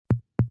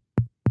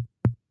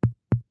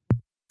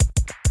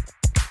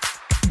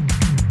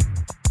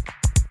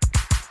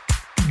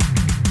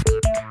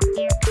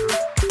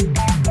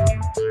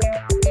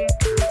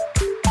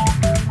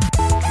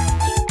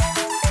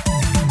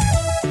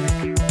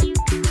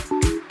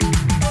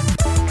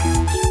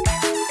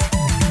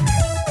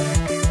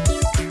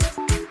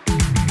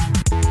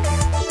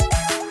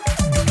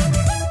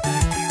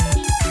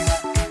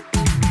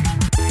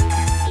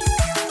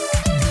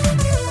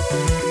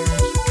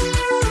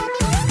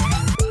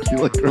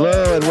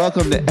Hello and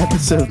welcome to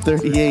episode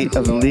 38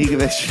 of the League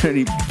of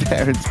Extraordinary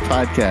Parents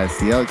podcast,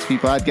 the LXP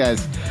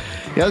podcast.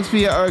 The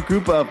LXP are a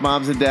group of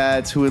moms and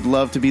dads who would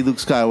love to be Luke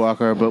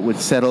Skywalker but would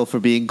settle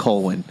for being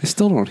Colwyn. I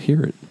still don't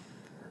hear it.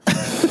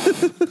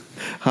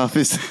 Huff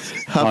is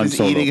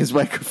eating his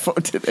microphone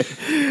today.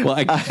 Well,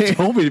 I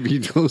told me to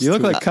be close. You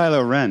look to like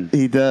Kylo Ren.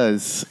 He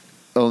does,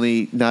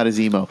 only not as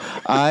emo.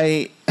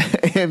 I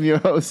am your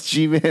host,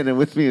 G-Man, and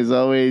with me as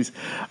always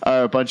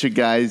are a bunch of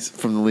guys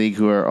from the league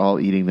who are all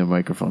eating their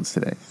microphones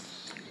today.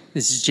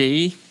 This is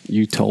J.E.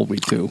 You told me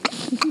to.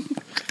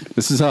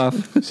 This is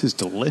Huff. This is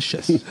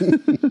delicious.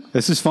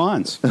 This is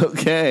Fonz.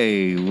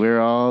 Okay, we're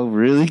all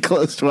really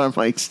close to our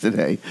mics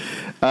today.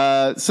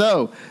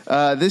 So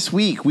this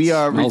week we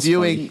are Smells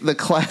reviewing funny. the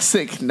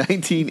classic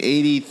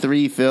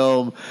 1983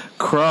 film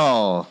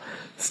Crawl,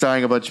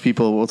 starring a bunch of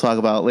people we'll talk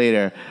about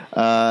later.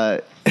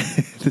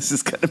 This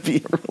is going to be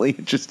a really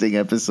interesting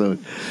episode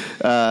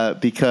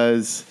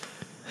because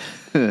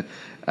we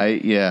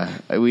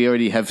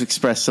already have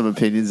expressed some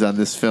opinions on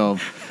this film.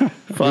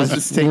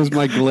 Where's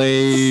my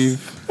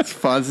glaive?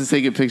 Fonz is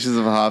taking pictures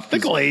of Hoff. The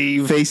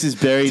glaive. Face is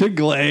buried. The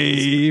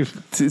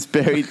glaive. It's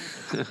buried.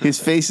 His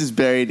face is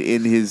buried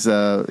in his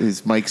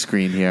mic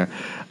screen here.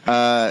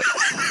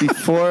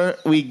 Before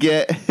we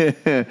get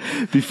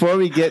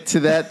to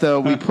that, though,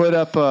 we put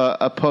up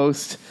a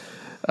post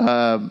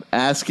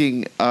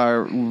asking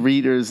our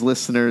readers,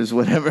 listeners,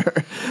 whatever,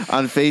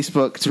 on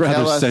Facebook It's to rather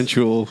tell us.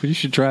 sensual. You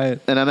should try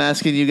it. And I'm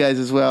asking you guys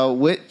as well,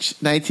 which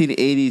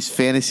 1980s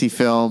fantasy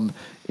film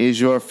is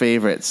your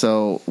favorite?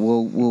 So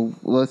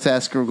let's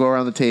ask her. Go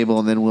around the table,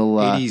 and then we'll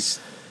 80s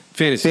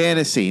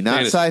fantasy.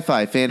 not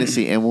sci-fi,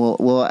 fantasy, and we'll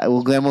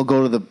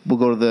go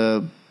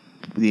to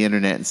the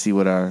internet and see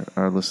what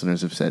our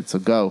listeners have said. So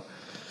go.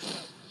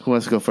 Who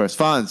wants to go first?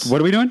 Fonz.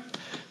 What are we doing?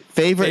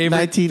 Favorite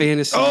 19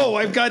 fantasy. Oh,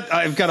 I've got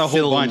a whole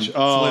Film. bunch.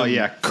 Oh, Film.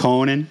 yeah.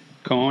 Conan.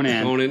 Not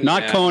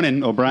yeah.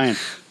 Conan O'Brien.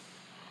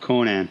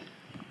 Conan.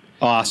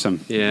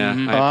 Awesome. Yeah.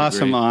 Mm-hmm. I have to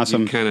agree.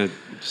 Awesome. You kind of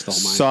stole mine.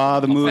 Saw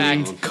the movie.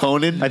 fact,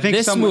 Conan? I think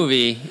This someone,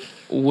 movie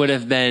would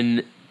have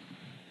been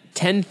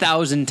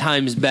 10,000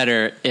 times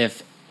better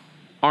if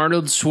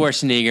Arnold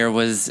Schwarzenegger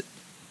was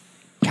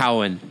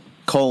Colwyn,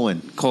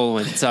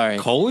 sorry.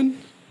 Colon?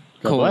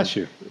 God bless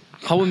you.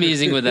 How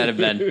amazing would that have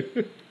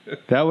been?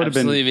 That would have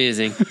been. Absolutely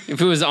amazing.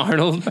 If it was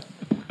Arnold.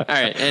 All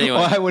right, anyway.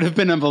 Well, I would have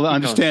been able to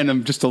understand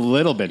him just a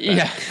little bit better.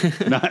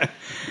 Yeah. Not-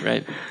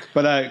 Right.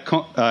 But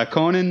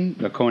Conan,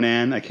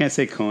 I can't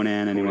say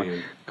Conan anymore.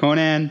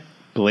 Conan,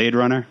 Blade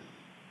Runner.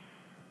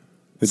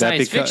 Would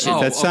Science that be fiction.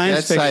 That's Oh, science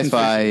that's fiction.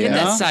 sci-fi. Get Yeah,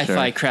 that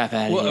sci-fi sure. crap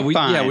out of Well, here.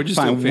 Fine, we're just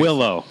fine. doing fantasy.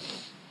 Willow.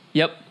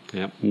 Yep.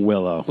 Yep.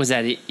 Willow. Was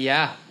that it?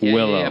 Yeah.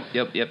 Willow.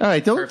 Yep. All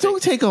right, don't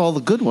Perfect. take all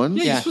the good ones.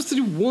 Yeah, Yeah. you're supposed to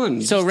do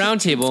one. So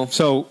round table.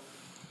 So,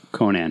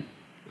 Conan.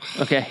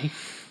 Okay.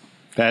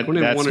 That's one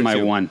or my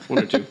two. one. One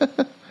or two.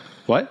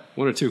 What?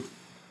 One or two.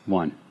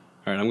 One.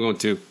 All right, I'm going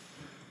two.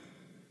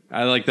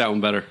 I like that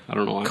one better. I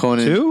don't know why.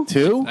 Conan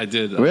Two? I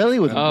did. Really?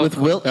 With Oh,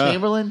 Wilt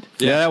Chamberlain?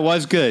 Yeah, that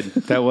was good.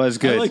 That was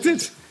good. I liked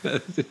it.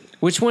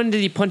 Which one did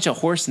he punch a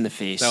horse in the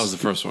face? That was the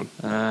first one.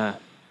 That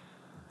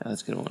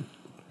was a good one.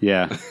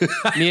 Yeah.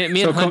 Me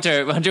and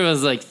Hunter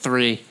was like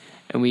 3,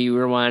 and we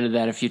rewinded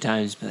that a few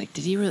times. But like,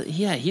 did he really?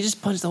 Yeah, he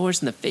just punched the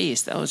horse in the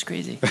face. That was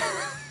crazy.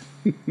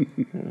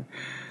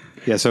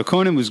 Yeah, so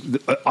Conan was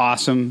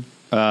awesome.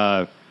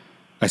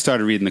 I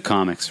started reading the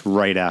comics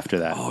right after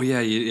that. Oh, yeah.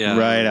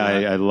 Right,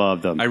 I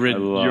love them. I read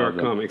love your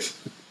them.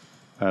 comics.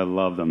 I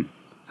love them.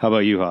 How about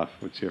you, Hoff?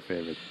 What's your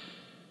favorite?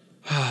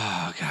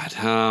 Oh, God.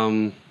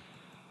 Time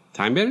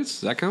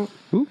Bandits? Does that count?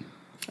 Ooh,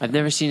 I've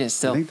never seen it. I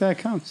Still, think that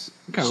counts. It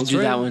should counts, do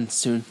right? that one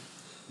soon.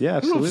 Yeah, I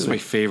don't know if absolutely. it's my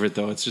favorite,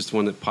 though. It's just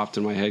one that popped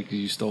in my head because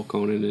you stole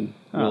Conan and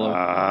Willow.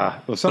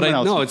 Well, but someone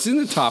else. no, it's in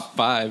the top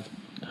 5.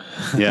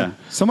 Yeah,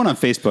 someone on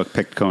Facebook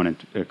picked Conan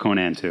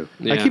too.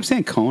 I Yeah. keep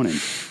saying Conan.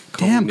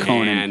 Damn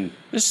Conan.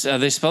 Are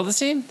they spelled the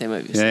same? They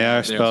might be. They are They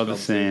are spelled the spelled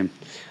same.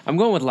 I'm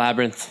going with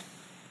Labyrinth.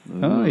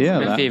 Oh yeah,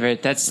 My that-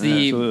 favorite. That's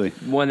the Absolutely.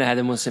 one that had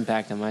the most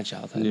impact on my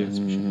childhood. Yeah. That's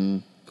for sure.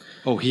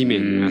 Oh,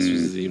 He-Man,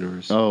 Masters of the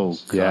Universe. Oh,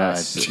 God.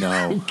 Yes.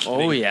 No.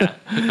 Oh yeah.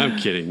 I'm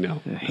kidding. No.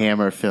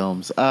 Hammer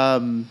films. Now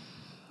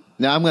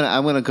I'm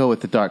gonna go with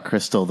The Dark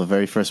Crystal, the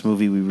very first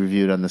movie we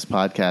reviewed on this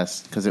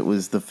podcast, because it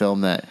was the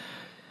film that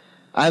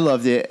I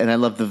loved it, and I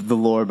loved the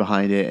lore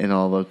behind it and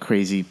all the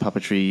crazy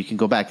puppetry. You can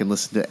go back and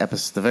listen to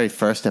the very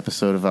first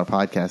episode of our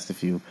podcast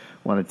if you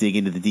want to dig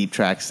into the deep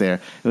tracks there.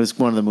 It was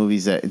one of the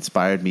movies that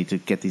inspired me to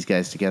get these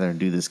guys together and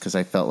do this, because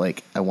I felt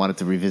like I wanted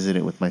to revisit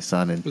it with my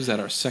son. And Was that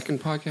our second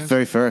podcast?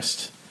 very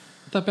first.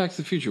 I thought Back to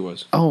the Future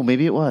was. Oh,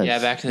 maybe it was. Yeah,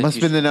 Back to the must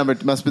have been Future. the number.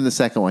 Must have been the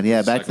second one.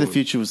 Yeah, Back to Second the one.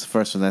 Future was the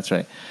first one. That's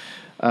right.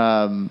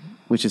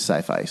 Which is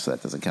sci-fi, so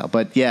that doesn't count.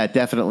 But yeah,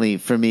 definitely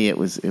for me, it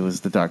was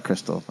The Dark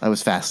Crystal. I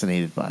was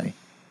fascinated by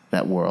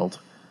that world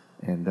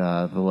and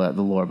the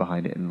lore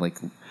behind it. And like,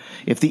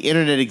 if the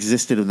internet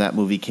existed when that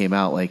movie came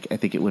out, like I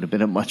think it would have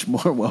been a much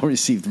more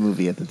well-received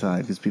movie at the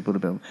time, because people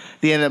would have been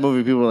at the end of that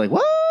movie. People were like,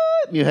 "What?"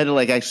 You had to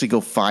like actually go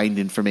find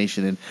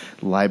information in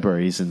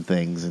libraries and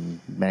things and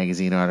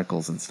magazine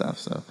articles and stuff.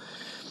 So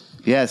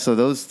Yeah, so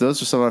those are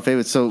some of our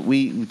favorites. So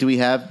do we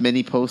have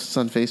many posts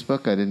on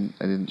Facebook? I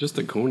didn't. Just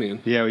the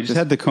Conan. Yeah, we just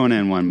had the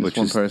Conan one, Just which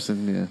one is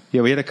person. Yeah.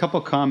 Yeah, we had a couple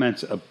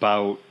comments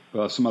about,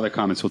 well, some other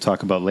comments we'll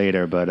talk about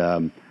later, but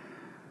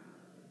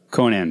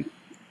Conan,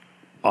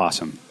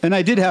 awesome. And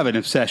I did have an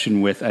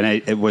obsession with, and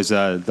it was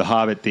The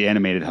Hobbit, the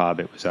animated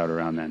Hobbit was out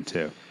around then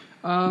too.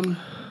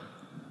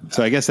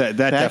 So I guess that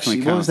definitely Actually,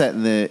 counts. what was that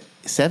in the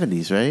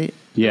 70s, right?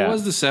 Yeah. It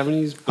was the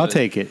 70s. I'll but-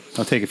 take it.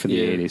 I'll take it for the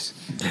Yeah.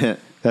 80s.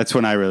 That's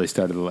when I really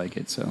started to like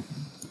it, so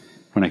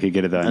when I could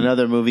get it done.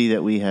 Another movie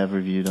that we have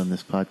reviewed on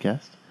this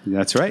podcast,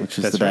 That's right. which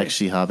is That's The right.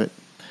 Bakshi Hobbit.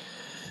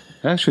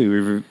 Actually,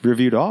 we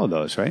reviewed all of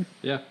those, right?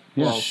 Yeah.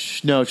 Yeah. Well,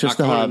 No, just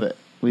The not Conan. Hobbit.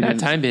 We Not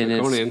didn't. Time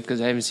Bandits Conan. because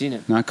I haven't seen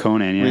it. Not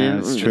Conan, yeah,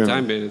 didn't- that's we- true.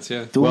 Time Bandits,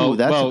 yeah. Ooh,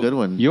 that's a good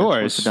one.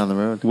 Yours, That's down the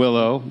road.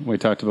 Willow. We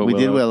talked about We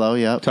Willow. did Willow,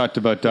 yeah. Talked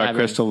about Dark Labyrinth.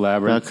 Crystal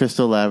Labyrinth.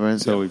 Crystal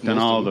Labyrinth. So we've done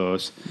Most all of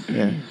those.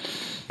 yeah,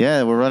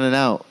 yeah, we're running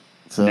out.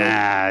 So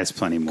Nah, there's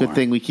plenty more. good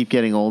thing we keep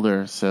getting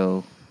older,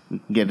 so we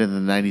can get into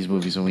the '90s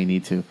movies when we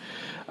need to.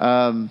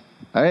 All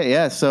right,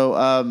 yeah.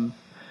 So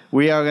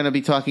we are going to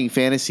be talking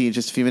fantasy in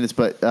just a few minutes,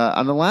 but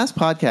on the last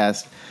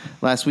podcast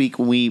last week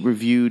when we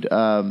reviewed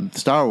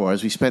Star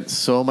Wars, we spent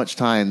so much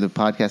time. The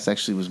podcast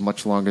actually was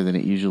much longer than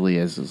it usually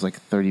is. It was like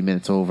 30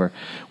 minutes over.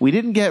 We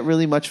didn't get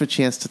really much of a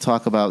chance to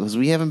talk about because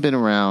we haven't been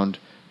around.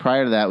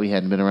 Prior to that, we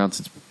hadn't been around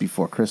since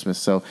before Christmas.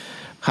 So,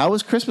 how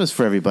was Christmas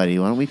for everybody?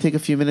 Why don't we take a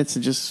few minutes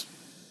and just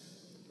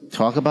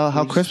talk about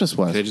how Christmas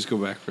was? Can I just go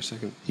back for a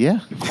second? Yeah.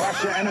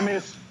 Crush your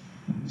enemies,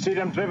 see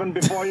them driven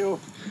before you,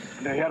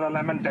 and hear the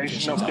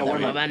lamentation of the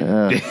women.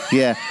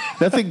 Yeah,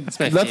 nothing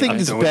favorite.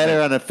 is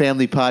better on a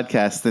family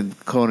podcast than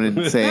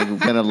Conan saying, "We're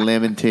going to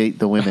lamentate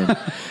the women."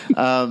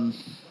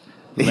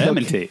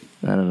 Lamentate.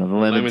 I don't know the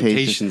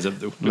lamentations. Lamentations of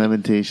the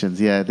Lamentations.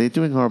 Yeah, they're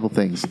doing horrible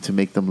things to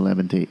make them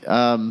lamentate.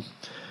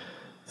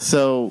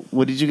 So,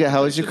 what did you get?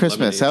 How was your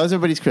Christmas? How was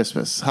everybody's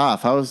Christmas?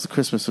 Hoff, how was the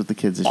Christmas with the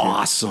kids this year?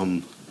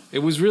 Awesome. It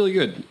was really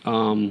good.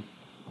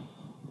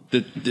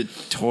 The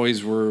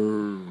toys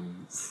were,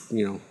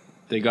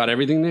 they got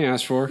everything they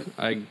asked for.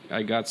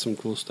 I got some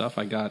cool stuff.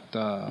 I got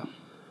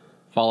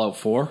Fallout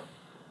 4.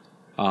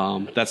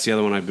 That's the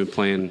other one I've been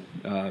playing.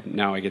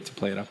 Now I get to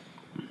play it up.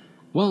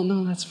 Well,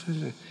 no, that's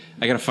fine.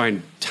 I got to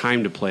find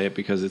time to play it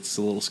because it's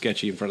a little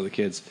sketchy in front of the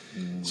kids.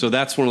 So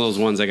that's one of those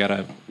ones I got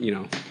to,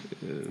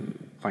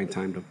 find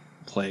time to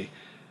play.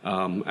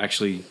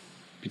 Actually,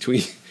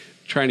 between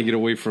trying to get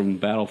away from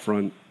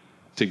Battlefront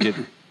to get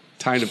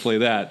time to play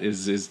that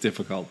is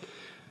difficult.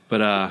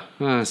 But,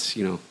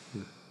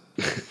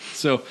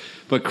 so,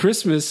 but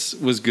Christmas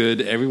was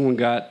good. Everyone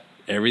got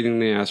everything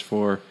they asked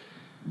for.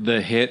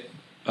 The hit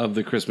of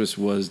the Christmas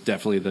was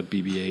definitely the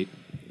BB-8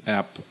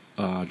 app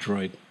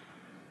droid.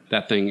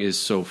 That thing is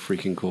so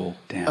freaking cool.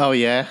 Damn. Oh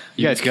yeah,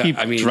 You guys got- keep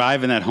I mean-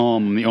 driving that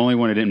home. I'm the only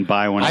one who didn't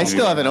buy one. I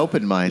still have an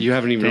open mind. You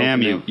haven't even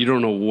Damn opened you. it. You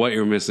don't know what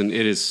you're missing.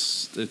 It's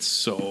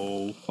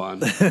so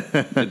fun.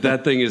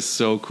 That thing is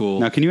so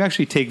cool. Now, can you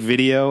actually take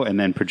video and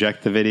then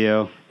project the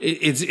video?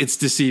 It's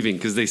deceiving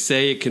because they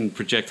say it can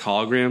project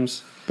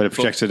holograms, But it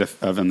projects it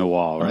on the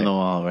wall, right? on the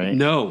wall, right?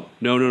 No.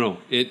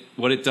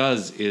 What it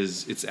does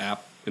is it's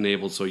app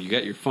enabled. So you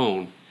get your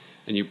phone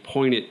and you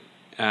point it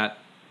at,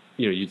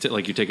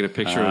 like you're taking a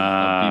picture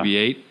of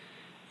BB-8,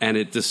 and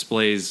it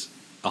displays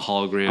a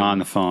hologram On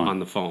the phone. On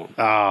the phone.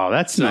 Oh,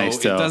 that's So nice,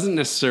 though. it doesn't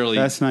necessarily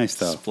That's nice,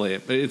 though. display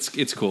it, but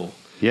it's cool.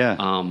 Yeah.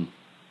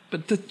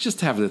 But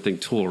just having the thing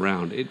tool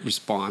around, it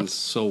responds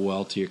so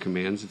well to your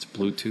commands. It's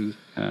Bluetooth,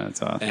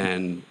 That's awesome.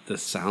 and the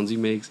sounds he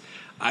makes.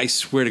 I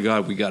swear to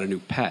God, we got a new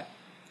pet.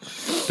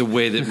 The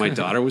way that my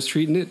daughter was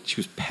treating it, she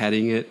was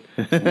petting it.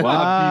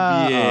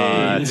 Wow.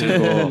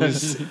 BB-8.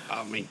 That's cool.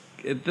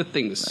 The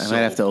thing is so I might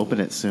have to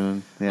open it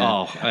soon. Yeah.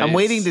 Oh, I'm it's-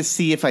 waiting to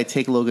see if I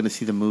take Logan to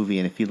see the movie,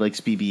 and if he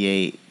likes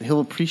BB-8, he'll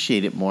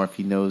appreciate it more if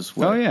he knows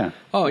what Oh, yeah.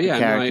 Oh yeah, the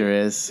no, character I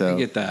is. So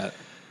get that,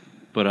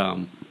 but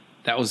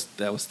that was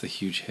the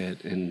huge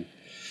hit, and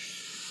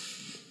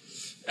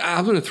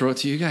I'm going to throw it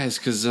to you guys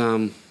because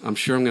I'm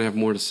sure I'm going to have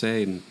more to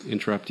say and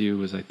interrupt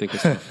you as I think of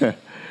stuff.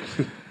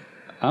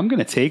 I'm going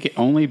to take it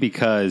only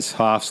because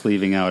Hoff's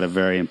leaving out a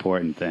very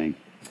important thing.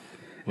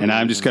 And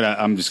I'm just going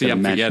to See,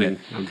 I'm mention forgetting.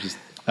 it. I'm just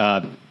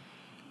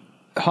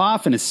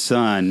Hoff and his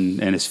son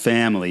and his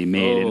family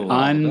made an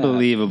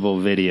unbelievable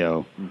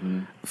video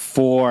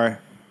for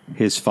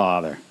his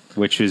father,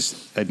 which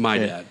is My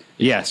dad.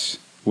 Yes,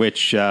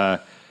 which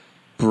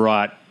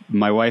brought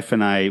my wife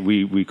and I.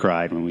 We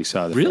cried when we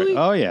saw the. Really?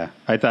 Oh yeah,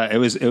 I thought it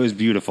was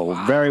beautiful,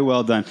 very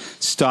well done,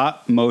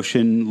 stop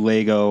motion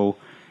Lego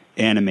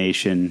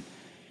animation,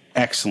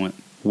 excellent,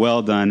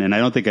 well done. And I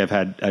don't think I've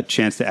had a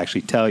chance to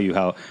actually tell you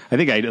how. I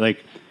think I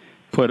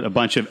put a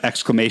bunch of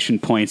exclamation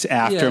points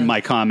after Yeah.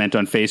 my comment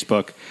on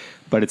Facebook,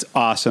 but it's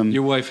awesome.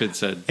 your wife had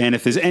said. And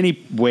if there's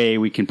any way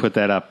we can put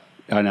that up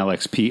on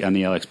LXP on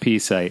the LXP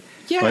site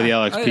or the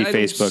LXP I don't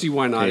Facebook see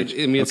why not. page.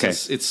 I mean, Okay.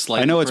 it's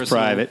slightly. I know it's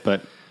personal. private,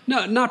 but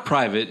No, not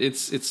private.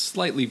 It's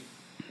slightly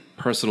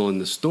personal in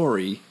the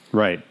story,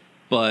 right.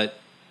 but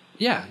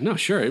Yeah, no,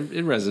 sure, it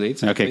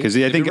resonates. Okay, 'cause I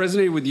if think- it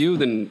resonated with you,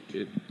 then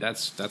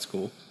that's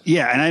cool.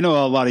 Yeah, and I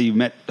know a lot of you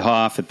met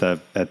Hoff at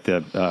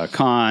the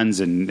cons,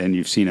 and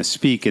you've seen us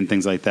speak and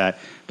things like that.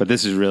 But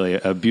this is really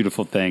a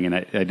beautiful thing, and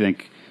I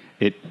think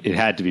it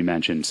had to be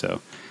mentioned.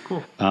 So,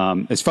 Cool.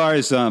 As far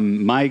as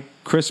my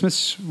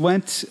Christmas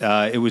went,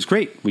 it was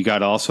great. We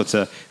got all sorts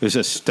of. It was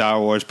a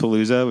Star Wars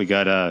palooza. We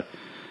got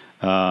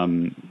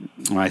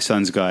my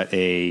son's got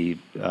a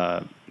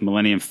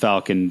Millennium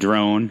Falcon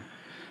drone,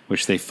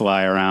 which they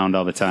fly around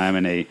all the time,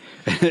 and a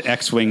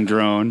X-wing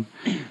drone,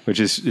 which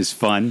is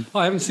fun. Oh,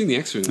 I haven't seen the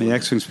X-wing. The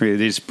X-wing's pretty.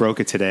 They just broke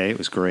it today. It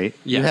was great.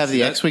 Yeah, You have the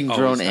that X-wing always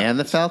drone happens. and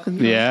the Falcon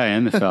drone? Yeah,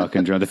 and the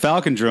Falcon drone. The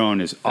Falcon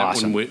drone is That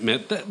awesome. one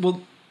meant that.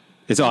 Well,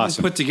 It's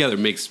awesome. put together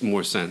makes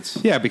more sense.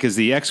 Yeah, because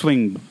the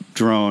X-wing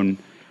drone,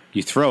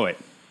 you throw it,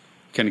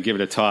 kind of give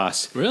it a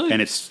toss, Really?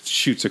 and it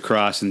shoots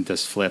across and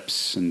does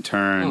flips and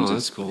turns. Oh,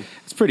 that's cool.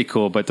 It's pretty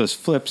cool, but those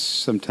flips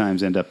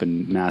sometimes end up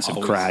in massive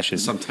Always,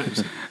 crashes.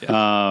 sometimes.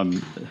 Yeah.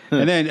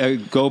 And then a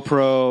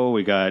GoPro,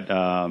 we got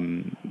a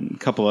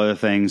couple other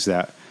things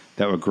that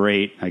were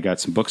great. I got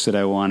some books that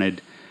I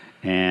wanted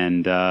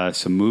and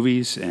some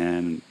movies,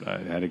 and I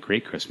had a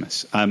great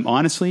Christmas.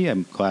 Honestly,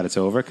 I'm glad it's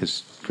over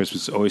because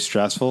Christmas is always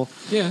stressful.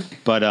 Yeah.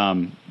 But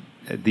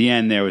at the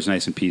end there was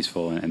nice and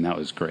peaceful, and that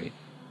was great.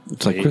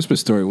 It's like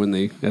Christmas Story when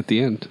they at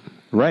the end.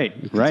 Right.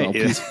 all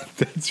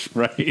That's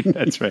right.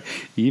 That's right.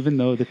 Even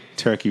though the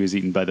turkey was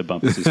eaten by the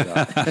bumpus as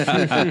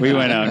well. We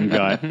went out and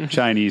got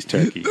Chinese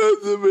turkey.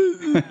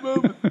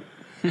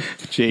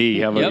 J.E.,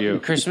 how about you?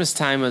 Christmas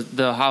time,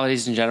 the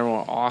holidays in general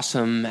were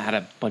awesome. Had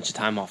a bunch of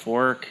time off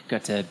work.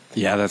 Got to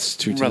Yeah, that's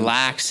true.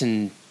 relax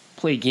and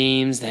play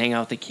games, and hang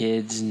out with the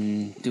kids,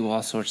 and do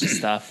all sorts of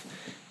stuff.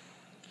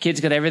 Kids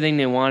got everything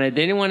they wanted.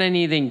 They didn't want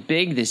anything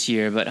big this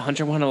year, but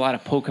Hunter wanted a lot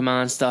of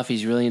Pokemon stuff.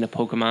 He's really into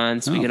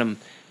Pokemon, so we got him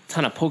a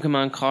ton of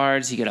Pokemon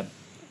cards. He got a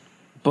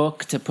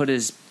book to put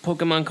his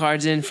Pokemon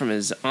cards in from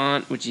his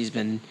aunt, which he's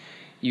been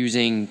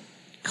using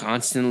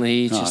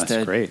constantly just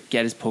that's to great.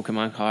 get his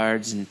Pokemon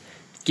cards. And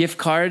gift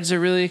cards are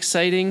really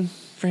exciting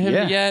for him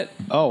Yeah. to get.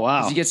 Oh,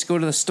 wow. He gets to go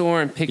to the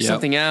store and pick Yep.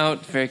 something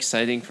out. Very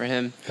exciting for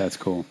him. That's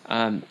cool.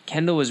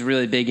 Kendall was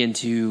really big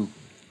into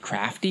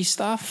crafty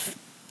stuff,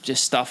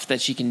 just stuff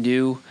that she can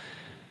do.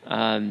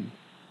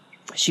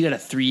 She got a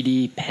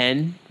 3D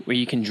pen where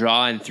you can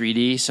draw in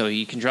 3D. So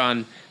you can draw on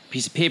a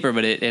piece of paper,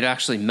 but it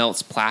actually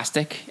melts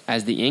plastic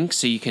as the ink.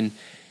 So you can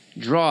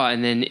draw,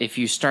 and then if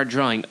you start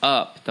drawing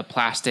up, the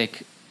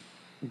plastic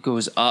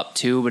goes up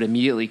too, but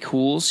immediately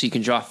cools. So you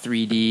can draw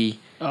 3D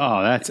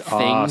Oh, that's things,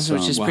 awesome.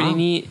 which is Wow. pretty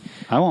neat.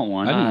 I want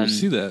one. I didn't even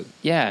see that.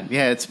 Yeah.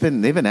 Yeah,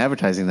 they've been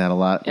advertising that a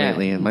lot Yeah.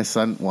 lately, and my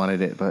son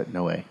wanted it, but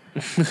no way.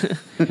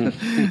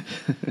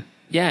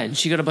 Yeah, and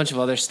she got a bunch of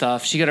other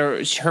stuff. She got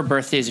her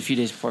birthday is a few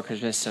days before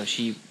Christmas, so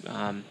she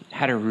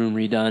had her room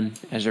redone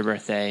as her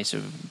birthday. So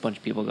a bunch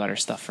of people got her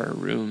stuff for her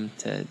room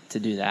to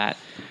do that.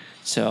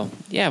 So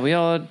yeah, we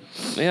all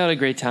had a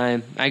great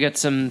time. I got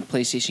some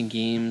PlayStation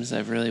games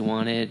I've really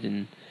wanted,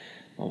 and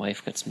my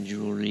wife got some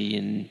jewelry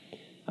and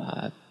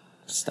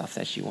stuff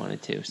that she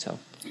wanted too. So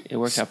it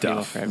worked out pretty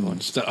well for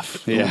everyone.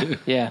 Stuff. Yeah.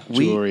 Yeah,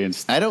 Jewelry and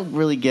stuff. I don't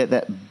really get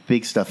that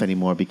big stuff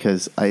anymore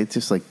because I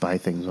just like buy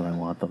things when I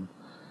want them.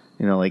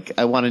 You know, like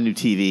I want a new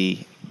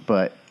TV,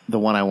 but the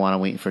one I want,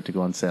 I'm waiting for it to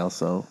go on sale.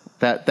 So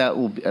that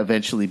will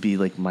eventually be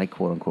like my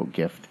quote unquote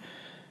gift.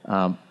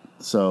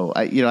 So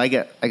I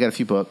got a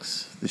few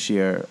books this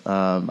year.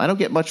 I don't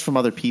get much from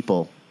other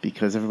people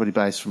because everybody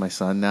buys for my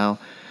son now.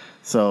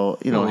 So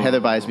Heather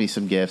buys me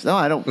some gifts. No,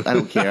 I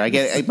don't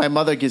care. My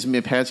mother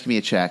parents give me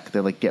a check.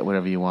 They're like, get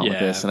whatever you want with Yeah,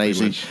 this, and I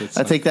pretty usually much.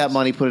 I take that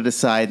money, put it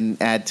aside,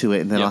 and add to it,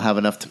 and then Yep. I'll have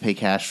enough to pay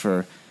cash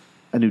for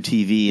a new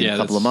TV in Yeah, a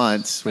couple of that's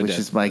months, my which dad.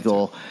 is my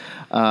goal.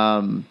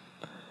 I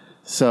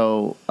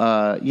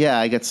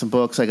got some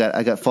books. I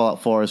got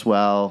Fallout 4 as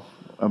well.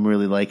 I'm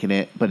really liking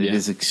it, but it Yeah.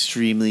 is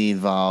extremely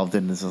involved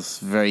and it's a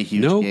very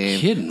huge No game.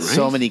 kidding, right?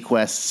 So many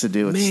quests to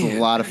do. It's Man.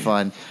 a lot of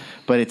fun,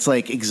 but it's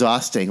like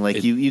exhausting.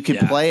 Like you can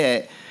yeah. play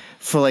it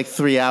for like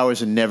 3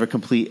 hours and never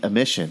complete a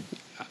mission.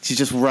 She's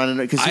just running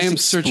because I am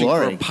searching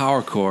for a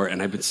power core,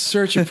 and I've been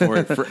searching for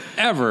it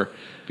forever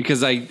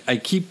because I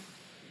keep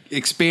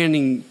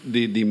expanding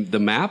the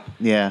map.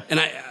 Yeah.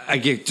 And I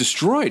get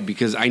destroyed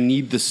because I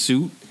need the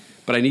suit,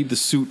 but I need the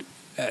suit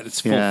at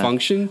its full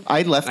function.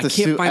 I left the can't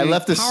suit. find I any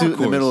left the power suit in the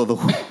cores. middle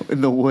of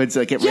in the woods.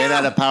 Like it ran Yeah.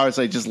 out of power,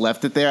 so I just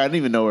left it there. I don't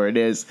even know where it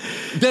is.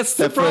 That's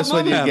the The first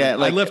problem one you I'm get,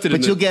 having. like, I left it in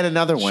but the you'll get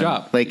another one.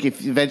 shop. Like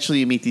if eventually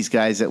you meet these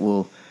guys that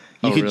will,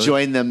 you Oh, could really?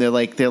 join them. They're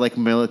like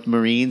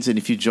Marines, and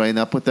if you join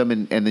up with them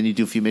and then you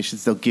do a few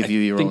missions, they'll give you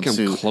your I think own I'm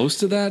suit. close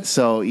to that.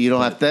 So you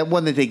don't have that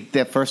one.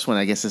 That first one,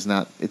 I guess, is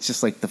not. It's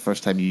just like the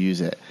first time you use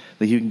it.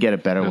 Like you can get a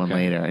better one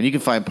Okay. later, and you can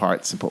find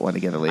parts and put one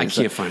together later. I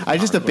can't find I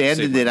just power, but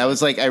abandoned save it. I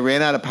was like, I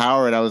ran out of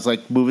power, and I was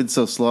like moving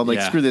so slow. I'm like,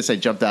 Yeah. screw this. I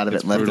jumped out of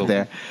It's it and left brutal. it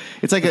there.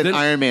 It's like an then-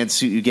 Iron Man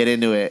suit. You get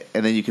into it,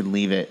 and then you can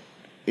leave it.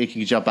 You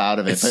can jump out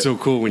of it. It's But so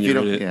cool when if you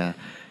don't. read it. Yeah,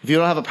 if you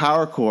don't have a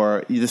power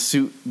core, the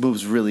suit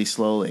moves really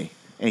slowly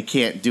and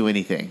can't do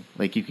anything.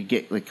 Like you could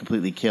get like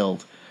completely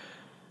killed.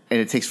 and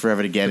it takes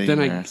forever to get Then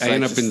anywhere. I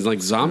end up in like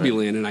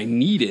Zombieland, and I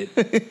need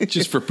it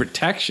just for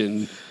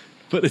protection,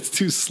 but it's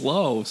too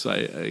slow. So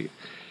I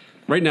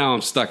right now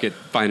I'm stuck at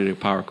finding a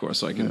power core,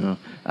 so I can.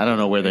 I don't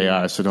know where they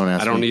are, so don't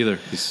ask I don't me. either.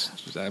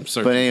 I'm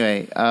searching. But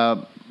anyway,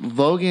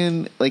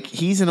 Logan, like,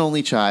 he's an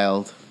only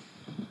child,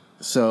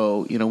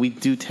 so we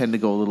do tend to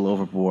go a little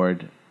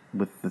overboard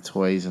with the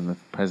toys and the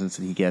presents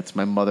that he gets.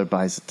 My mother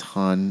buys a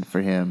ton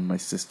for him, my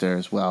sister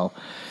as well.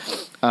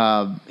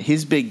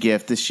 His big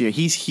gift this year,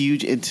 he's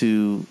huge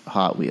into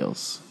Hot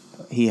Wheels.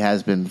 He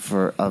has been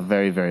for a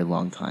very, very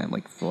long time,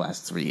 like the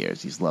last 3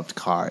 years. He's loved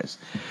cars.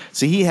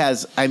 So he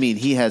has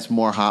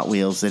more Hot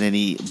Wheels than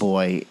any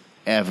boy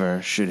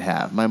ever should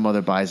have. My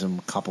mother buys him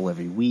a couple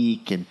every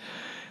week, and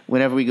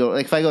whenever we go,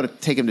 like if I go to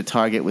take him to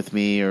Target with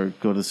me or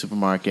go to the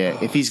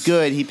supermarket, if he's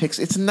good, he picks.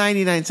 It's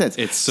 99 cents.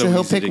 It's so he'll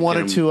easy pick to one get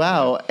or him- two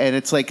out, and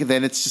it's like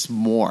then it's just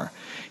more.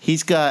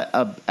 He's got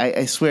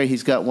I swear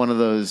he's got one of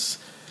those.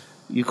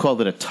 You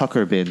called it a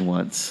Tucker bin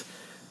once,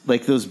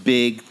 like those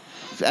big.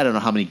 I don't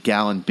know how many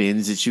gallon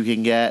bins that you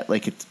can get,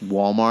 like at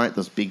Walmart,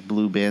 those big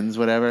blue bins,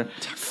 whatever.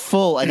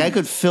 Full, like I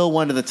could fill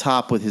one to the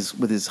top with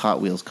his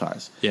Hot Wheels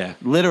cars. Yeah.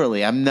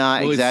 Literally, I'm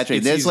not Well, exaggerating.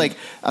 it's There's easy. like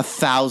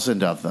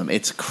 1,000 of them.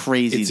 It's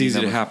crazy. it's the easy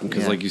to number. happen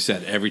because, Yeah. like you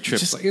said, every trip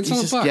Just, like it's you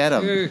on just a buck. get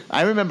them. Eh.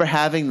 I remember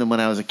having them when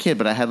I was a kid,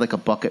 but I had like a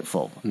bucket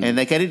full, and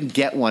like I didn't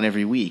get one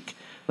every week.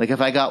 Like if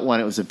I got one,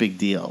 it was a big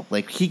deal.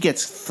 Like he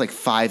gets like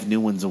 5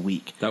 new ones a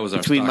week. That was our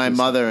between my stocking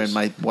mother stuffers.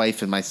 and my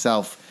wife and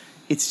myself.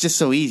 It's just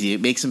so easy. It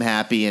makes him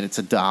happy, and it's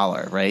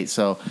 $1, right?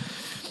 So,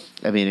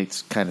 I mean,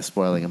 it's kind of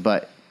spoiling him.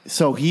 But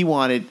so he's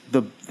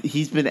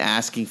been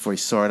asking for. He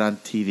saw it on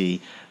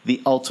TV.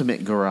 The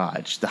Ultimate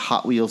Garage, the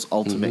Hot Wheels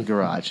Ultimate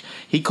Garage.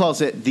 He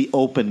calls it the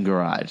Open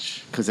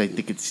Garage because he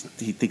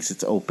thinks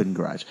it's Open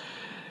Garage.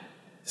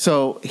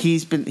 So he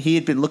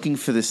had been looking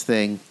for this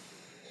thing.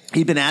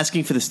 He'd been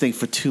asking for this thing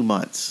for 2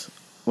 months.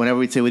 Whenever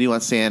we'd say, "What do you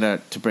want Santa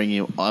to bring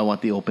you?" "Oh, I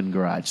want the Open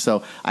Garage."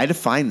 So I had to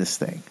find this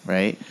thing,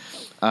 right?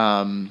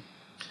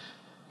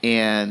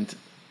 And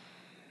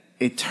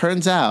it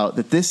turns out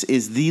that this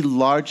is the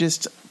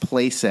largest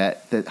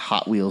playset that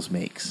Hot Wheels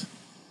makes.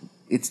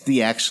 It's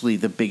actually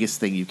the biggest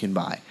thing you can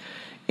buy.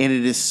 And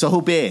it is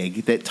so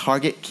big that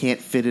Target can't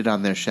fit it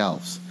on their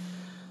shelves.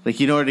 Like,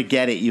 in order to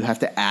get it, you have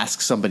to ask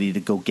somebody to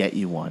go get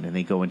you one, and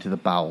they go into the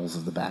bowels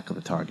of the back of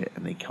the Target,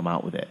 and they come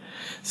out with it.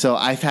 So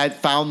I've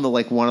found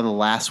one of the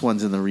last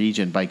ones in the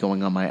region by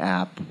going on my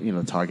app,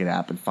 the Target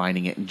app, and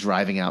finding it and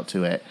driving out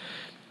to it.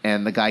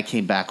 And the guy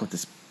came back with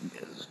this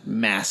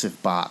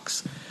massive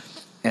box,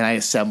 and I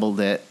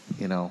assembled it,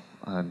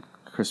 on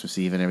Christmas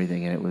Eve and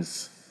everything, and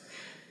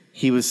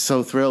he was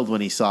so thrilled when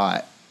he saw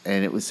it.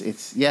 And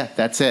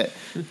that's it.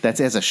 It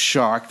has a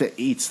shark that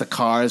eats the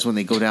cars when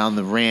they go down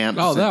the ramps.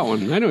 Oh, that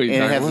one. I know what you're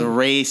And it talking has the about.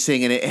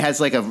 racing, and it has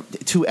like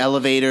 2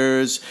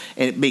 elevators,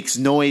 and it makes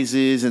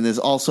noises, and there's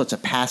all sorts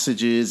of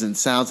passages and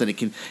sounds, and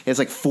it has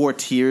like 4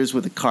 tiers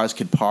where the cars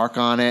can park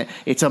on it.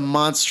 It's a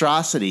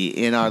monstrosity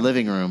in our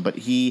living room, but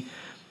he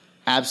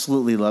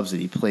absolutely loves it.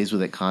 He plays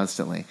with it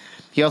constantly.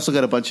 He also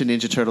got a bunch of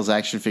Ninja Turtles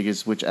action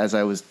figures, which, as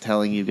I was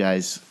telling you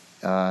guys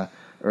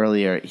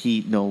earlier,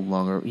 he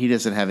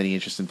doesn't have any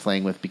interest in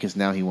playing with because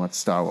now he wants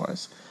Star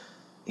Wars.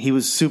 He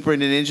was super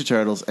into Ninja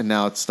Turtles, and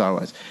now it's Star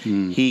Wars.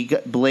 He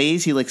got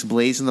Blaze. He likes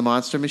Blaze and the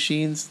Monster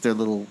Machines. They're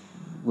little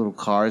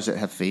cars that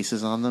have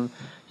faces on them.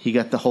 He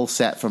got the whole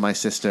set for my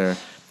sister,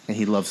 and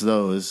he loves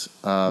those.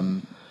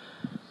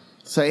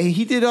 So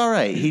he did all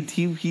right. He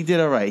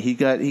did all right. He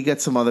got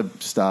some other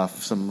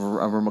stuff, a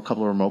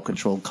couple of remote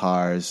controlled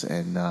cars,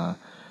 and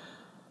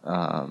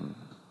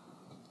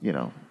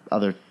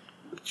other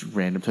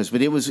random toys.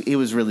 But it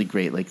was really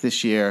great. Like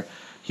this year,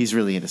 he's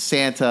really into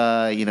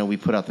Santa. We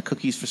put out the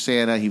cookies for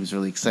Santa. He was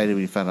really excited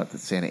when he found out that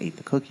Santa ate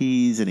the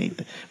cookies,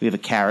 and we have a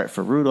carrot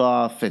for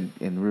Rudolph, and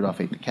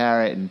Rudolph ate the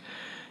carrot, and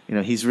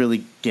he's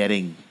really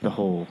getting the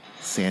whole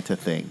Santa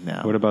thing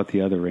now. What about the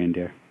other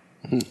reindeer?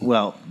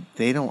 Well,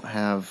 they don't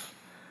have.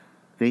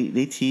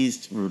 They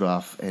teased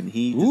Rudolph, and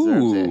he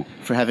deserves it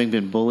for having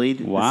been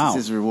bullied. Wow.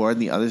 This is his reward,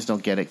 and the others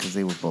don't get it because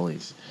they were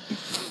bullies.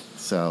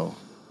 So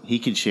he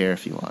can share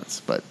if he wants,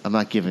 but I'm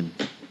not giving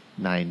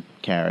 9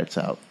 carrots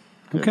out.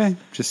 'Cause, Okay,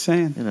 just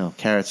saying.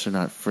 Carrots are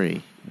not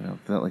free. They're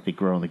not like they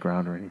grow on the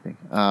ground or anything.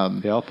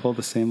 They all pull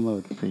the same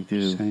load. They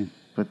do. Just saying.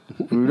 But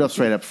Rudolph's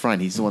right up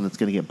front. He's the one that's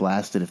going to get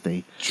blasted if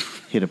they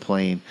hit a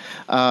plane.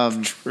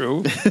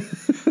 True.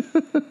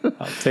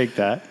 I'll take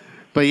that.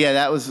 But yeah,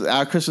 that was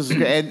our Christmas.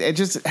 And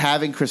just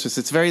having Christmas,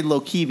 it's very low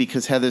key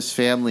because Heather's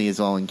family is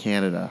all in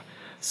Canada.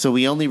 So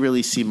we only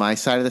really see my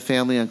side of the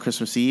family on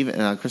Christmas Eve,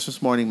 and on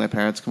Christmas morning my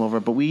parents come over.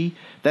 But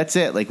that's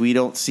it. Like, we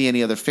don't see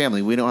any other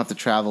family. We don't have to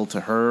travel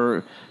to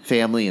her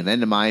family and then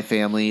to my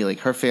family. Like,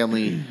 her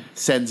family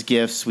sends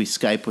gifts. We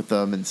Skype with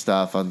them and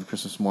stuff on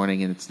Christmas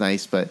morning, and it's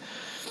nice. But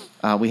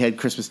we had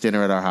Christmas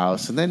dinner at our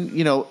house. And then,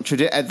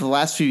 at the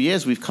last few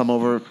years, we've come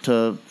over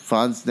to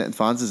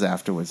Fonz's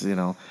afterwards,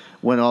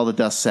 when all the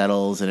dust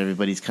settles and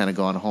everybody's kind of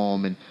gone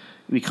home, and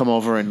we come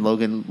over, and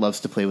Logan loves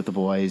to play with the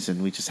boys,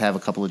 and we just have a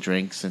couple of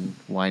drinks and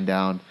wind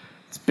down.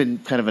 it's been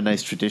kind of a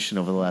nice tradition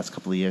over the last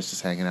couple of years,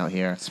 just hanging out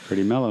here. It's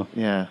pretty mellow.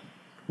 Yeah.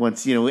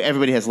 Once,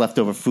 everybody has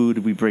leftover food,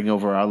 we bring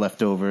over our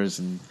leftovers,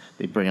 and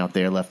they bring out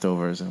their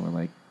leftovers, and we're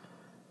like,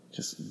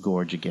 just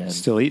gorge again.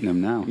 Still eating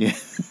them now. Yeah.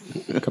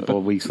 A couple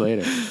of weeks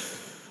later.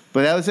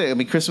 But that was it. I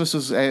mean, Christmas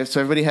was, so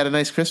everybody had a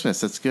nice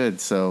Christmas. That's good.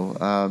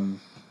 So,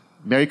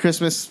 Merry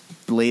Christmas,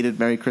 belated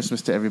Merry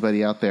Christmas to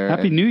everybody out there.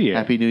 Happy New Year.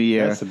 Happy New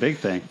Year. That's the big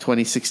thing.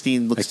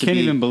 2016 looks I to be... can't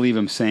even believe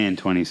I'm saying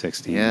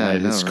 2016. Yeah, I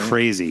know, It's right?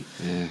 crazy.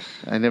 Yeah.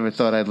 I never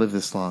thought I'd live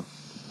this long.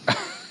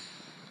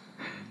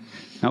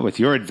 Not with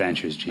your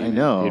adventures, G-Man. I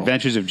know. The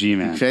adventures of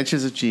G-Man.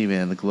 Adventures of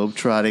G-Man, the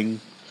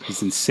globe-trotting,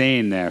 He's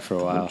insane there for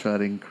a while.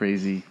 globe-trotting,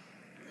 crazy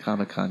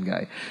Comic-Con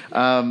guy.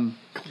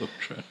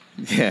 Globetrot.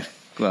 Yeah,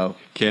 well,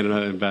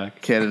 Canada and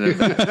back.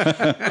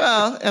 Canada.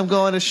 Well, I'm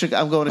going to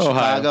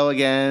Chicago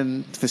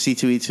again for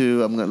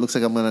C2E2. Looks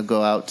like I'm going to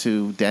go out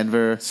to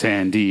Denver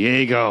San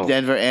Diego.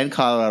 and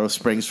Colorado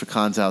Springs for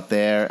cons out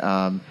there.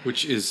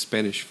 Which is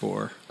Spanish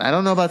for I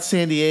don't know about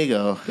San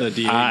Diego.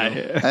 Diego.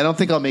 I don't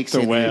think I'll make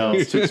San whale.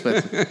 Diego. It's too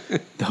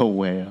expensive. The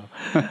whale.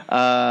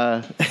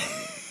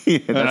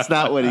 That's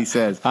not what he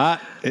says.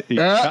 Half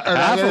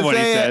of what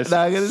he says.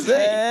 Not going to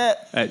say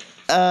it.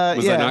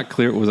 Was I not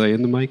clear? Was I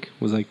in the mic?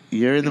 Was I?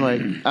 You're in the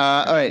mic.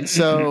 All right.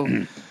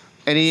 So,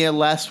 any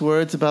last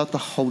words about the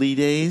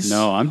holidays?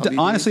 No, Holidays?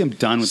 honestly, I'm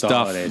done with the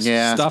Stuff. holidays.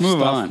 Yeah. Let's move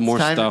Stuff, on. more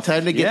Time stuff.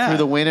 to get Yeah. through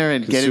the winter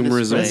and get into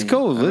Consumerism. spring. Let's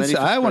go. I'm ready for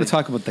I want to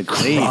spring. talk about the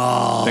glaive.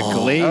 The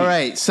glaive. All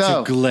right.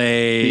 So,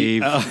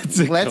 Glaive. It's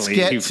a let's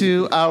glaive. get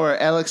to our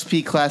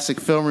LXP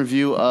Classic film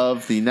review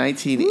of the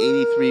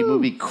 1983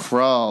 movie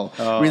Crawl,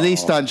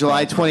 released on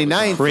July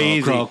 29th.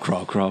 Crazy.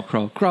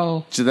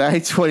 Crawl. July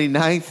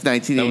 29th,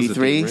 1983,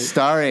 theme, right?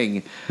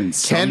 starring And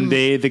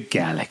someday the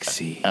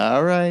galaxy.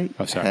 All right.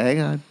 Oh, sorry. Hang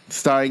on.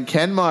 Starring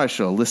Ken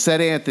Marshall,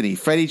 Lisette Anthony,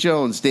 Freddie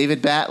Jones,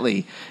 David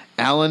Batley,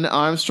 Alan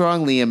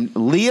Armstrong, Liam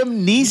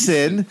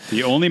Neeson,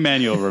 The only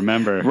man you'll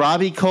remember.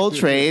 Robbie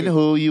Coltrane,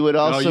 who you would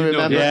also you know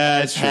remember him.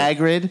 Yeah, as that's true.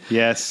 Hagrid,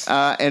 Yes.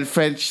 and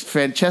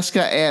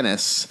Francesca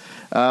Annis.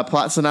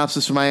 Plot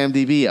synopsis from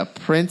IMDb. A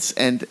prince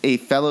and a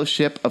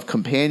fellowship of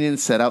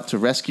companions set out to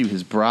rescue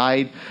his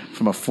bride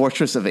from a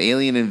fortress of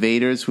alien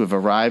invaders who have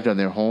arrived on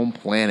their home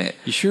planet.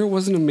 You sure it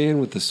wasn't a man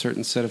with a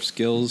certain set of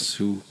skills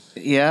who?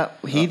 Yeah,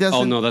 he doesn't...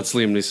 Oh no, that's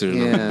Liam Neeson.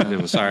 Yeah.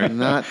 No, sorry.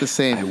 Not the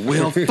same.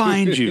 will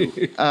find you.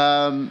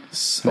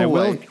 So I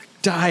will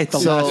die at the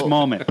So- last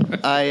moment.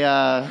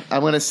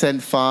 I'm going to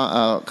send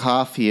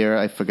Koff here.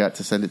 I forgot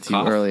to send it to you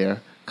Koff?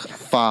 earlier.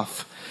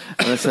 Foff.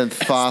 I'm going to send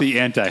Foff. The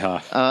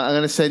anti-Hoff. I'm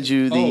going to send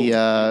you the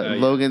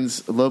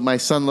Logan's. My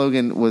son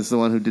Logan was the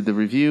one who did the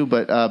review.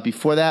 But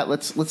before that,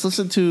 let's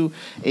listen to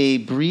a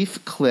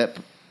brief clip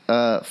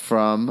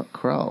from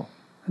Crow.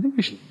 I think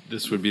we should.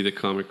 This would be the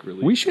comic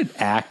relief. We should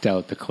act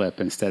out the clip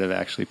instead of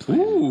actually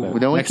playing. Ooh. it.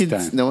 But No one next can.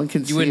 time. No one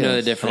can. You wouldn't see know the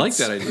us. I difference.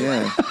 like that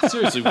idea. Yeah.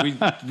 Seriously,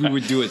 we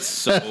would do it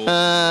so.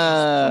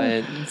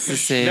 It's the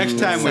same. Next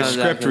time with sounds script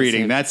exactly the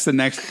reading. same. That's the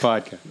next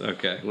podcast.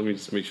 Okay, let me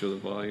just make sure the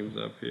volume's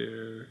up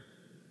here.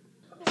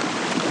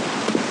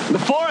 The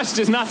forest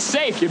is not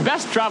safe. You'd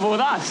best travel with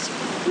us.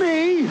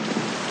 Me?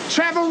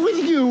 Travel with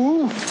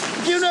you?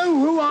 Do you know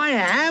who I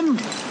am?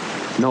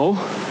 No.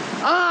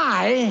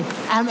 I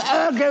am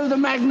Ergo the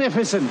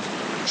Magnificent.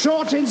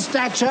 Short in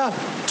stature,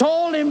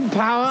 tall in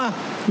power,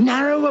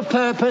 narrow of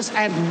purpose,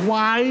 and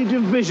wide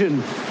of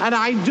vision. And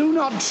I do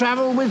not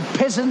travel with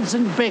peasants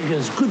and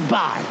beggars.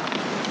 Goodbye.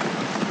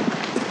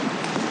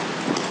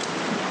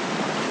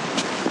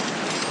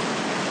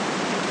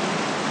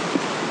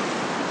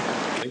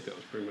 I think that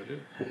was pretty much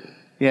it.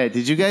 Yeah.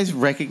 Did you guys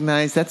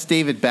recognize? That's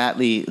David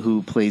Batley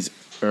who plays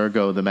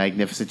Ergo the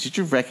Magnificent. Did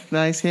you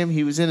recognize him?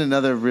 He was in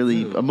another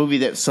a movie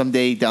that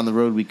someday down the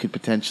road we could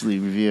potentially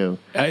review.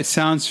 It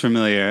sounds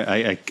familiar.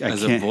 I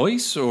As can't. a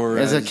voice or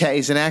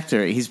He's an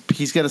actor.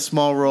 He's got a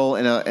small role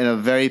in a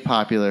very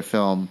popular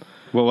film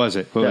What was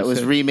it? What that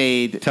was it?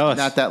 remade Tell us.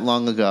 not that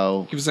long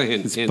ago. Give us a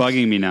hint. It's hints.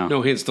 bugging me now.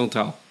 No hints. Don't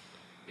tell.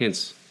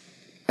 Hints.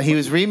 He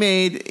was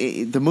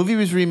remade. The movie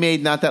was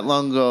remade not that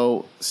long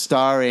ago,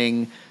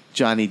 starring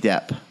Johnny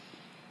Depp.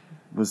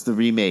 Was the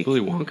remake? Willy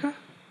Wonka.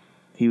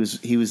 He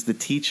was the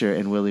teacher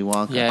in Willy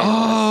Wonka. Yeah.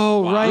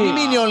 Oh, What do you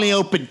mean you only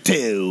opened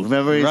two?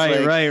 Remember? He's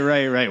like-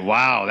 Right.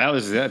 Wow, that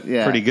was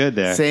Yeah. pretty good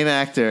there. Same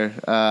actor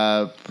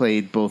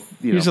played both.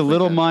 He's a played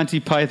little that. Monty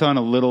Python,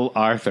 a little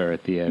Arthur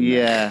at the end.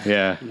 Yeah.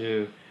 Yeah.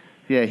 Yeah.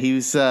 Yeah, he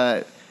was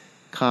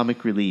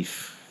comic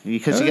relief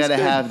because That you was got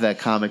to good. have that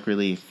comic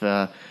relief.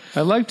 I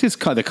liked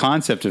the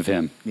concept of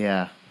him,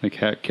 Yeah, like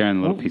carrying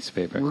a little piece of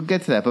paper. we'll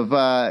get to that.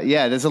 But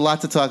yeah, there's a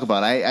lot to talk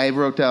about. I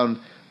wrote down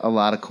a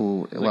lot of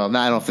cool. Well,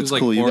 I don't know if it it's was like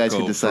cool. You guys Orko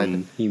can decide.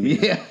 from He-Man.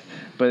 Yeah,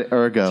 but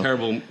Ergo.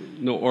 Terrible.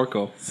 No,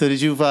 Orko. So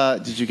did you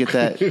get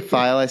that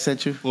file I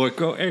sent you?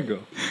 Orko. Ergo.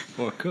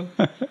 Orko.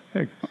 All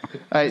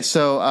right,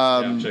 so Yeah,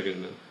 I'm checking it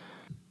now.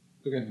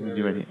 Okay.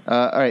 you ready?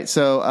 All right,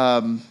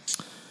 so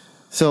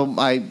so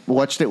I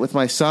watched it with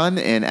my son,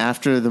 and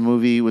after the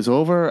movie was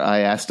over, I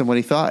asked him what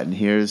he thought, and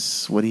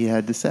here's what he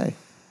had to say.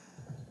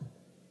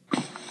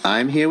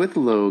 I'm here with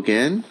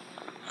Logan,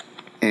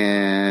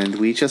 and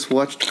we just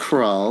watched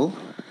Krull,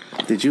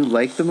 the Did you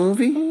like the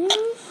movie?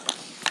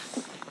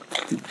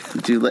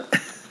 Did you like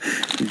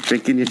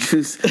drinking your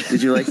juice?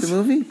 Did you like the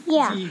movie?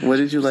 Yeah. What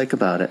did you like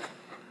about it?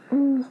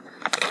 I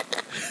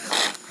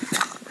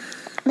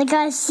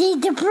gotta see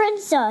the He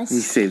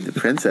princess. saved the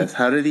princess.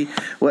 How did he?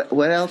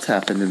 What else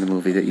happened in the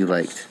movie that you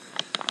liked?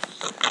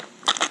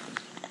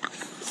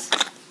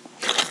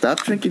 Stop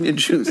drinking your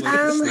juice.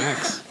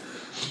 Snacks.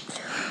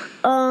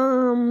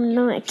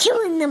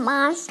 Killing the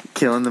monster.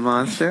 Killing the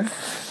monster.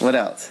 What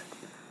else?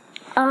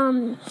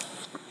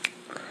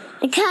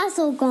 The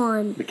castle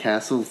gone. The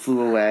castle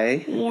flew away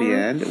at the Yeah.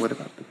 end. What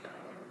about the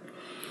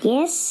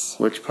Yes.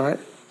 which part?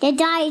 The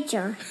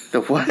tiger.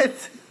 The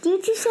what?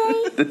 Did you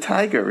say? The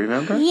tiger.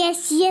 Remember?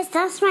 Yes,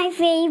 that's my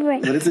favorite.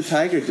 What does the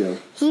tiger do?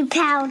 He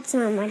powed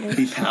someone.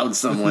 He pounded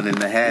someone in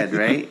the head,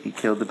 right? He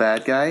killed the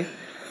bad guy.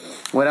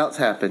 What else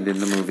happened in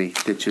the movie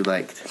that you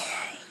liked?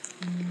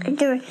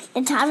 The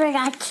tiger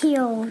got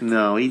killed.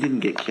 No, he didn't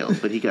get killed,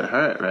 but he got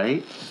hurt,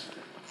 right?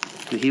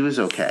 He was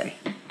okay.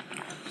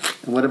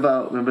 What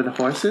about, remember the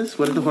horses?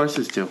 What did the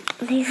horses do?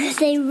 Because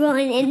they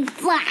run and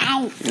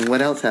fly. And what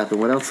else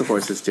happened? What else the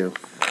horses do?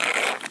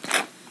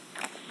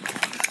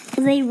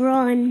 They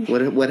run.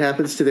 What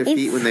happens to their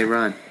feet when they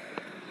run?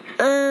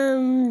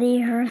 They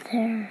hurt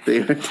her. They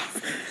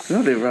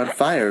were on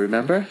fire,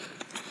 remember? Do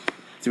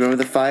you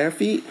remember the fire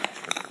feet?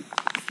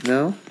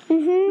 No?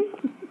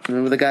 Mm-hmm.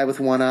 Remember the guy with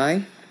one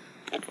eye?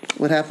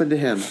 What happened to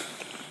him?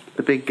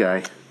 The big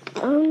guy.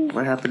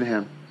 What happened to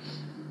him?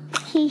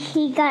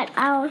 He got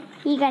out.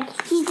 He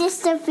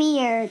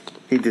disappeared.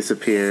 He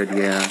disappeared,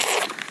 yeah.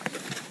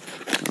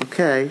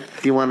 Okay.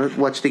 Do you want to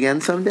watch it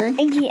again someday?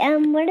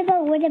 What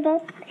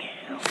about?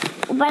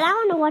 But I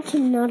want to watch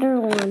another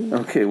one.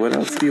 Okay, what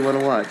else do you want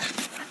to watch?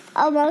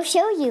 I'll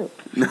show you.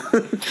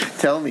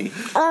 Tell me.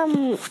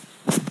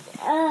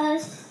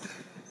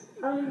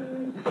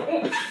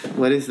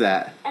 What is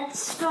that? It's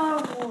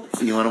Star Wars.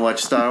 You want to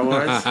watch Star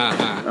Wars?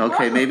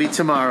 Okay, maybe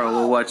tomorrow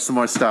we'll watch some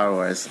more Star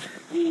Wars.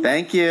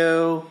 Thank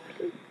you.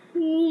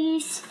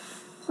 Please.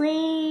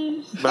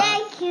 Bye.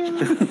 Thank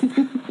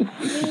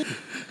you.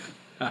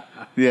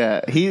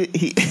 Yeah,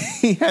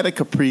 he had a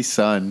Capri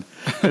Sun.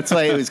 That's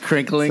why he was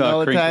crinkling Saw all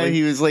the time. crinkling.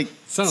 He was like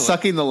Sounded like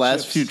sucking the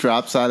last chips. few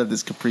drops out of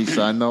this Capri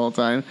Sun the whole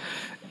time.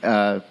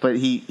 But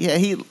he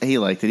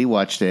liked it. He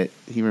watched it.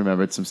 He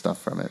remembered some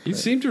stuff from it. You but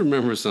seem to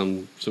remember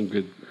some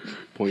good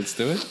points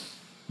to it,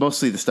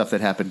 mostly the stuff that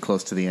happened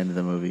close to the end of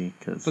the movie.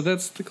 but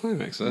that's the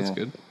climax, so that's Yeah.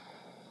 good.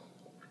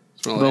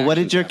 That's where all the Well, what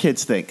action's did your happening.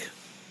 kids think?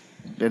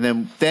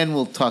 And then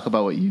we'll talk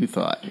about what you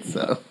thought.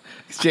 So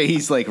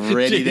Jay's like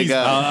ready to Jeez,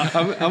 go.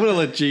 I'm going to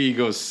let G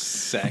go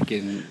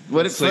second.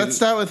 Let's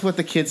start with what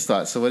the kids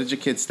thought. So what did your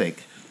kids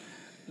think?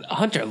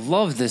 Hunter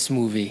loved this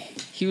movie.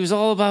 He was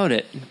all about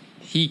it.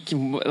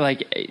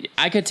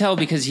 I could tell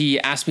because he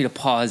asked me to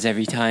pause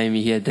every time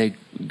he had to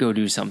go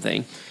do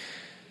something,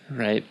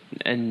 right?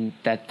 And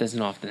that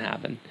doesn't often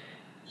happen.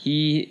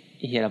 He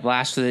had a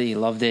blast with it. He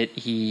loved it.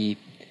 He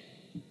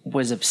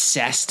was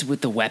obsessed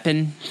with the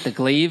weapon, the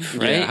glaive,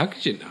 right? Yeah, how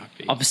could you not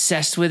be?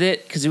 Obsessed with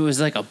it because it was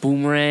like a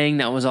boomerang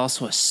that was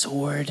also a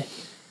sword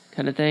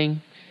kind of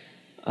thing.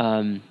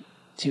 So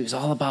he was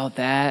all about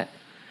that.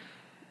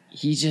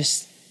 He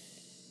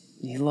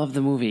loved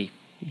the movie.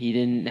 He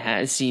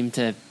didn't seem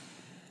to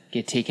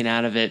get taken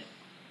out of it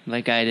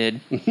like I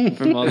did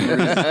from all the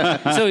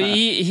movies. So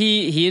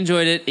he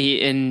enjoyed it,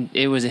 and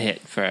it was a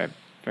hit for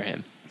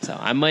him. So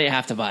I might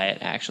have to buy it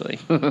actually.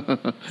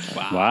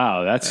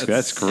 Wow,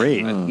 that's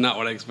great. Not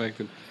what I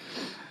expected.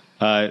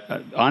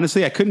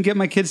 Honestly, I couldn't get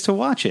my kids to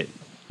watch it.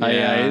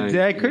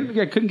 Yeah. I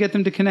couldn't get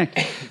them to connect.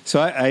 So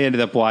I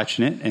ended up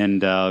watching it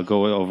and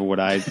go over what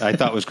I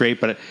thought was great,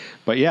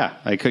 but yeah,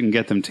 I couldn't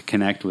get them to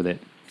connect with it.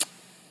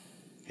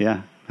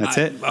 Yeah, that's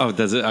it. Oh,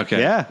 does it?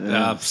 Okay.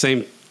 Yeah.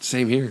 Same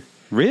here.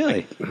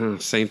 Really?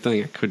 Same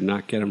thing. I could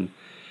not get them.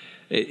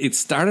 It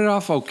started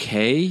off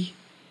okay,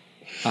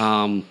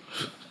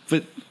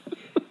 but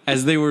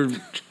as they were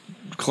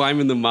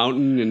climbing the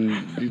mountain,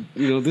 and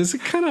there's a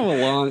kind of a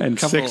long And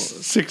couple.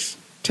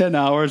 10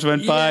 hours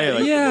went by.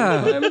 Like,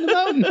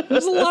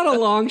 There's a lot of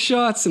long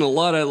shots and a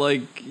lot of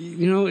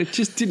it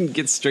just didn't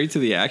get straight to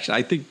the action.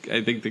 I think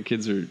the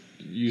kids are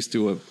used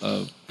to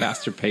a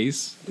faster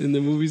pace in the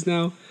movies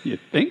now. You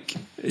think?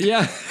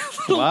 Yeah.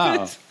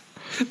 Wow.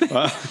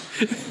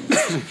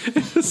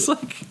 It's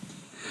like,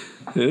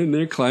 and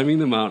they're climbing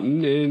the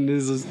mountain, and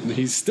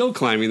he's still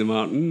climbing the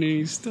mountain,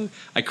 and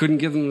I couldn't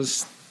get them to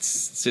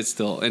sit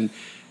still. And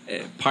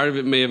part of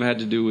it may have had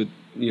to do with,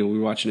 we were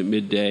watching it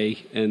midday,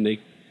 and they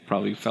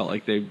probably felt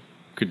like they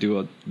could do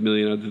a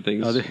million other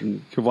things.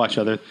 And Could watch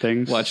other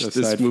things. watch this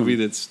aside movie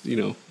from- that's,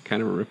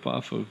 kind of a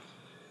ripoff of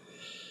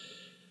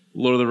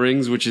Lord of the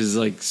Rings, which is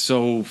like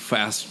so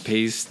fast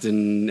paced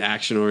and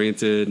action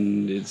oriented,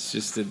 and it's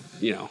just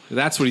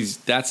that's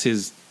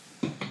his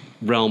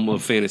realm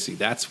of fantasy.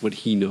 That's what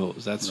he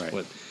knows. That's Right.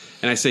 what,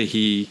 and I say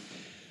he.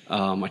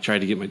 I tried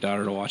to get my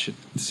daughter to watch it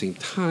at the same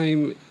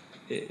time.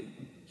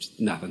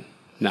 Nothing.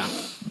 No.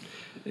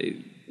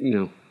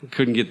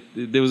 Couldn't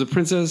get. There was a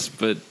princess,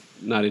 but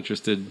not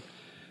interested.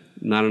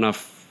 Not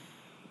enough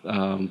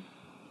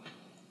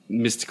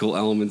mystical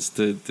elements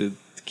to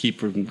keep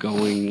them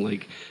going.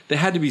 Like there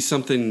had to be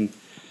something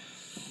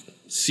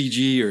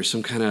CG or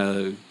some kind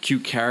of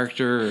cute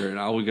character. And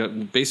all we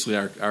got basically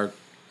our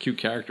cute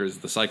character is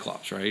the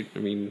Cyclops, right? I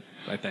mean,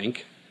 I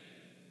think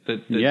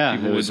that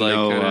people would like.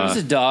 no, It was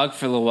a dog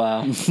for a little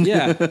while.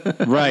 Yeah,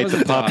 Right, was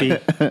the a dog. puppy.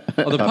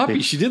 Oh, the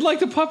puppy. She did like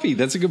the puppy.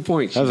 That's a good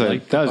point. She That was,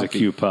 liked the that was a puppy.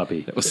 cute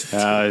puppy.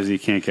 You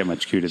can't get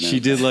much cuter than She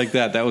that. did like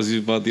that. That was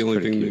about the only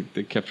Pretty thing cute.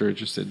 that kept her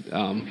interested.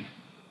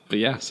 But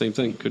yeah, same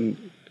thing. Couldn't.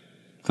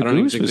 The I don't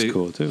even goose think was they,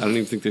 cool, too. I don't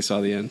even think they saw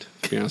the end.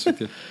 To be honest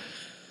with you.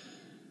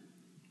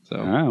 So,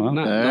 All right, well.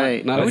 not, All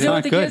right. not, Are we not done not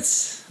with the good.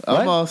 kids?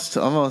 Almost.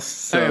 All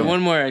So. right,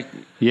 one more.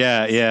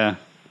 Yeah.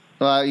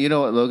 Well, you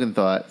know what Logan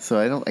thought,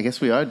 so I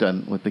guess we are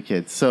done with the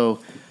kids. So,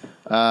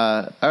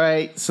 all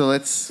right. So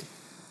let's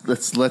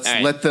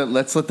right. let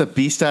the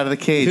beast out of the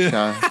cage,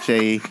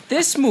 Jay.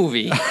 This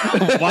movie,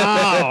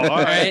 Wow.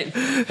 All right?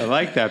 I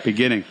like that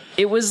beginning.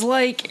 It was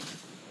like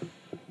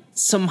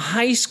some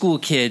high school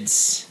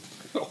kids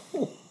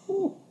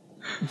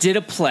did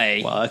a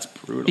play Wow, that's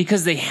brutal.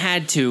 because they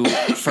had to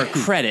for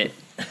credit,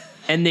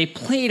 and they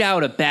played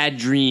out a bad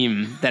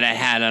dream that I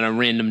had on a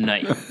random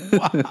night.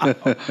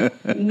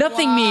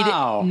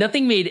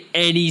 Nothing made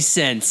any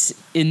sense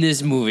in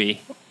this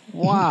movie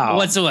Wow.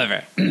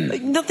 whatsoever.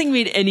 Like, nothing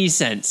made any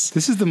sense.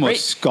 This is the most Right?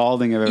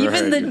 scalding I've ever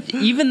heard.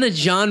 Even the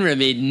genre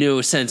made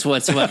no sense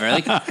whatsoever.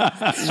 Like,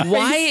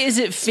 why is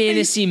it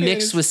fantasy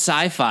mixed with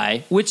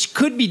sci-fi, which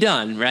could be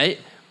done, right?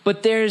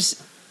 But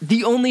there's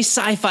the only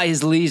sci-fi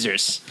is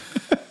lasers.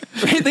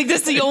 Right? Like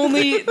that's the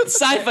only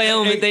sci-fi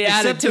element they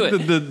added Except to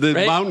it. that the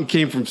right? mountain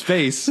came from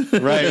space.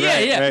 Right,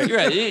 Yeah, right. you're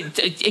right.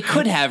 It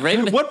could have,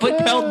 right? But, What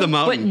propelled the but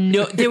mountain?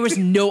 no, there was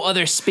no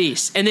other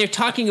space, and they're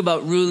talking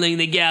about ruling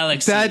the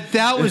galaxy.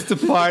 That was the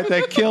part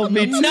that killed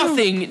me too.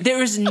 Nothing. There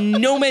was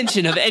no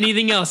mention of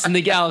anything else in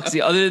the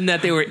galaxy other than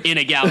that they were in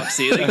a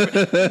galaxy. Like,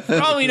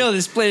 for all we know,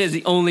 this planet is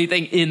the only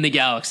thing in the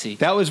galaxy.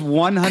 That was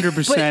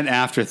 100% But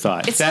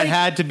afterthought. it's That like-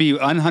 had to be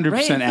 100%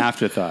 Right?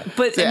 afterthought.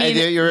 But I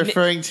mean, You're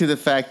referring to the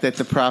fact that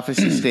the prophecy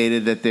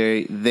stated that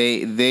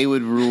they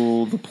would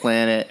rule the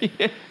planet,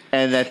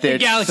 and that their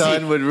galaxy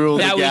son would rule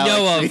that the we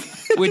galaxy.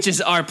 know of, which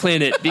is our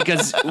planet,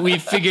 because we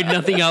figured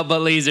nothing out but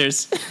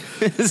lasers.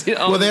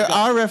 Well, there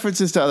are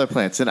references to other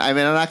planets, and I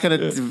mean, I'm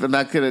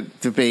not gonna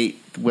debate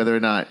whether or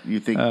not you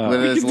think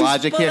whether there's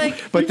logic but here.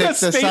 like- But We got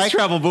space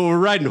travel, but we're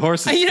riding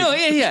horses. You know,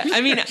 yeah.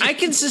 I mean, I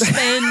can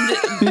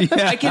suspend,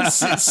 I can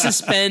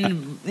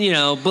suspend,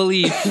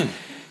 belief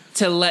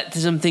to let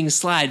some things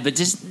slide, but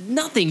just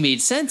nothing made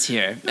sense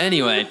here.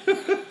 Anyway,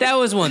 that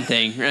was one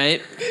thing,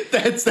 right?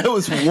 that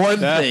was one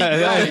thing.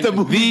 that- The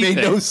movie made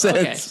no Okay,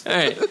 sense. all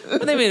right.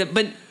 But they made it,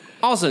 but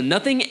also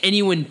nothing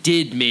anyone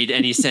did made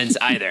any sense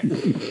either.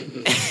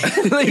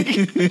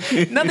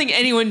 Like nothing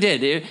anyone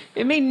did.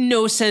 It made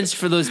no sense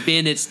for those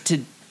bandits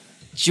to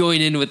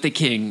join in with the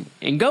king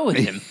and go with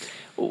him.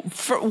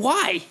 For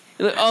why?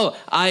 Oh,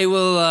 I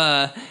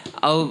will.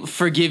 I'll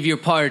forgive your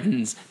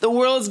pardons. The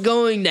world's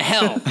going to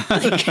hell.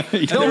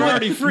 They're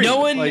already free.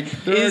 No one Like,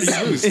 they're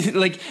already is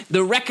like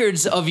the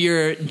records of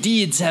your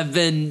deeds have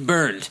been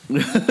burned.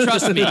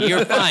 Trust me,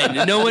 you're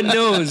fine. No one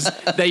knows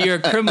that you're a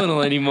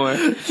criminal anymore.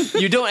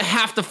 You don't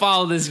have to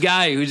follow this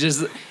guy who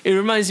just. It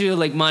reminds me of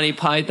like Monty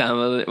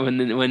Python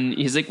when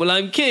he's like, "Well,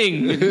 I'm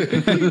king."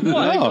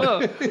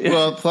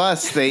 Well,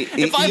 plus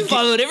If I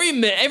followed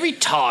every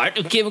tart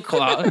who came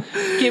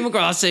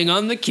across saying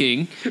I'm the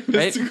king,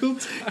 right?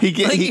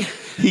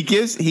 he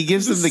gives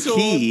them the so-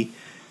 key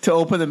to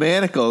open the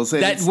manacles,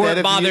 and That instead weren't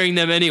of bothering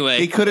them anyway.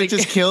 He could have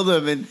just killed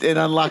them and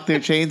unlocked their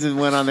chains and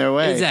went on their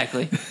way.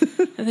 Exactly.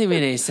 That didn't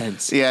make any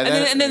sense. Yeah,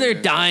 and then they're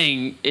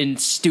dying in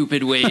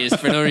stupid ways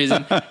for no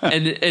reason,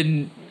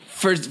 and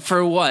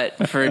for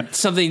what? For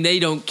something they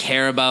don't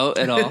care about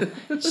at all.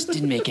 It just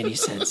didn't make any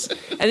sense.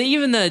 And then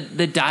even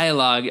the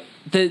dialogue,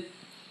 the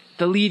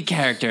lead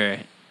character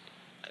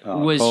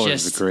was Cole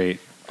just great.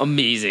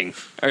 amazing.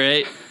 All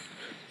right.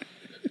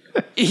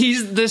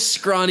 He's the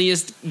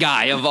scrawniest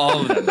guy of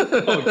all of them.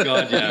 Oh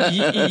God,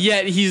 yeah.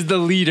 Yet he's the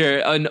leader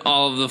in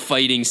all of the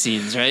fighting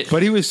scenes, right?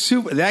 But he was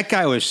super. That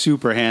guy was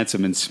super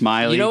handsome and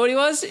smiley. You know what he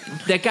was?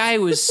 That guy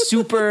was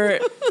super,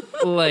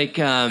 like,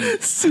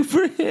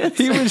 Super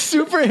handsome. He was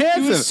super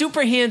handsome. he was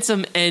super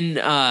handsome, and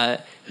man,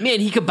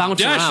 he could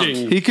bounce Dashing.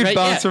 around. He could Right?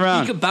 bounce Yeah,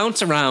 around. He could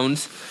bounce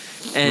around,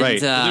 and Right.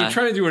 They're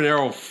trying to do an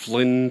Errol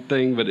Flynn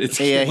thing, but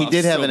it's Yeah, came he off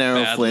did have so an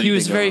Errol badly. Flynn. he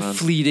was thing very going on.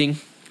 fleeting,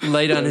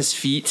 light on his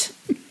feet.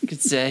 You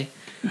could say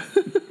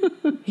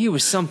he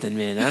was something,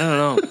 man. I don't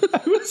know.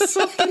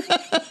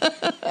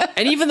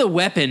 And even the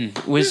weapon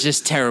was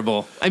just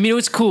terrible. I mean, it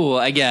was cool,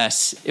 I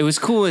guess. It was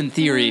cool in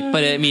theory,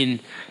 but I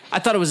mean, I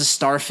thought it was a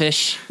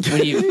starfish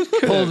when you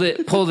pulled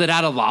it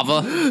out of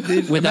lava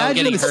without Imagine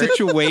getting the hurt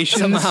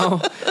situations, somehow.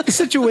 the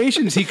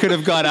situations he could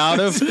have got out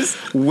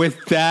of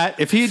with that.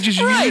 If he had just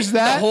Right, used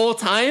that, the whole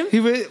time. he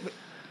would.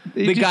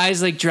 The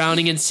guy's like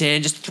drowning in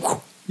sand, just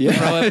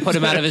Put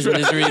him out of his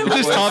misery before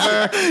Just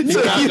hover.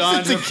 You grabbed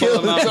on to pull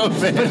him out. out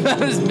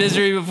of his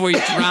misery before he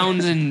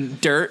drowns in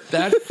dirt.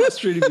 That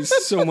frustrated me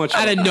so much.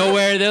 Out of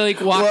nowhere, they're like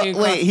walking.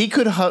 Well, wait, he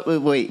could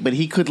but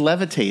he could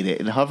levitate it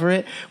and hover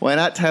it. Why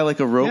not tie like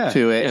a rope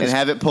to it and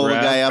have it pull the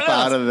guy up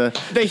out of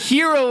the? The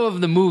hero of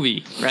the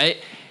movie, right,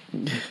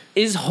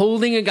 is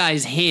holding a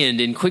guy's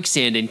hand in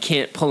quicksand and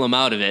can't pull him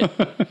out of it.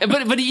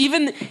 but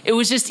even in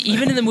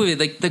the movie,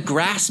 like the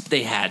grasp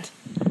they had,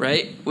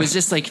 right, was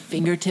just like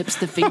fingertips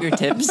to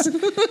fingertips.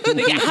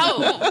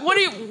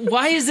 Like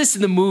why is this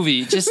in the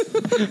movie? Just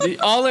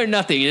all or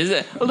nothing. Is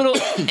it a little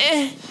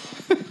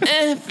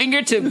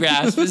fingertip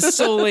grasp is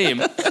so lame.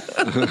 And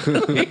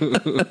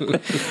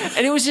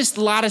it was just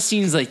a lot of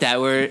scenes like that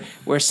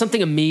where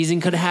something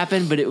amazing could have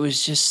happened, but it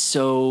was just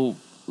so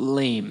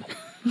lame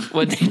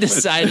what they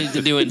decided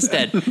to do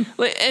instead.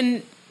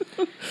 And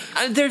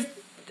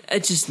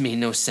it just made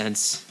no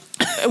sense.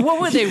 What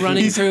were they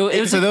running through?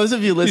 It was for those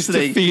of you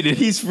listening, defeated.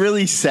 He's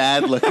really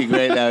sad looking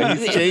right now.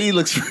 He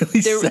looks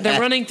really sad. They're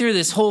running through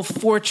this whole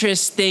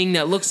fortress thing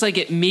that looks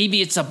like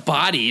maybe it's a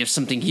body of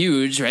something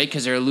huge, right?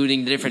 Because they're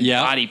alluding to different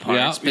body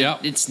parts,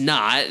 but it's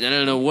not. I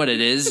don't know what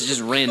it is. It's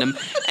just random.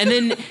 And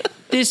then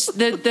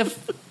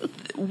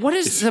what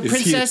is the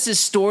princess is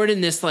stored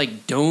in this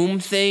like dome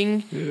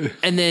thing,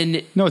 and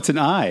then No, it's an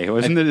eye.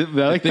 Wasn't it?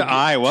 I like the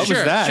eye. What was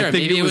that? Sure, I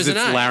think maybe it was an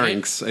its eye,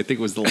 larynx. I think it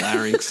was the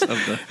larynx of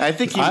the. I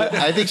think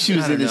she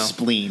was in his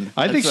spleen.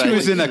 I think she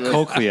was in a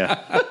cochlea.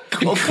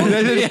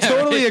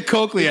 Totally a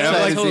cochlea. I'm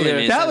like,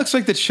 Totally that looks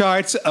like the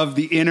charts of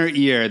the inner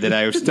ear that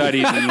I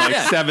studied in like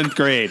 7th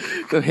grade.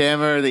 The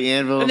hammer, the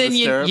anvil, And then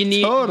the stirrup.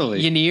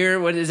 Totally.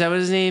 Ynir, what is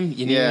his name?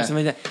 Ynir or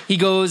something like that. He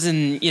goes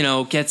and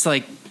gets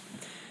like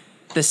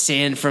the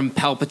sand from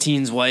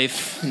Palpatine's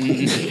wife, and,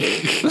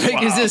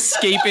 like is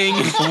escaping.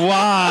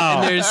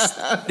 Wow. And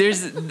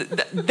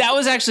that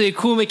was actually a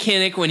cool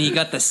mechanic when he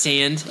got the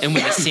sand, and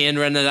when the sand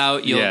ran it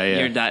out, you're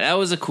dead. That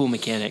was a cool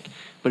mechanic,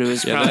 but it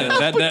was probably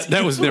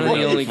that was never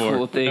the only before,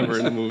 cool thing ever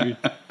in the movie.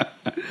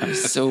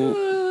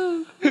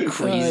 so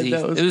crazy.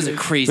 God, It was a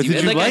crazy. But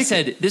did you Like I like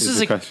said, it? this Is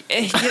was the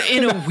like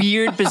in a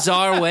weird,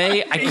 bizarre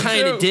way. I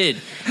kind of did,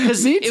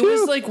 because it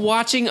was like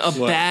watching a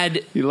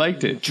bad You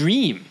liked it.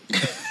 dream.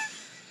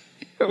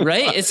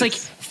 Right? It's like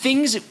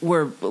things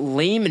were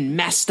lame and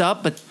messed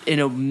up, but in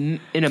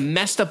a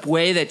messed up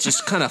way that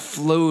just kind of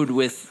flowed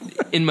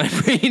in my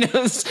brain.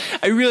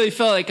 I really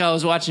felt like I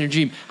was watching a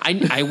dream.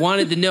 I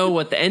wanted to know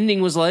what the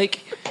ending was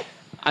like.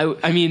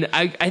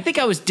 I think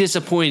I was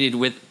disappointed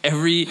with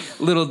every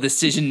little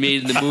decision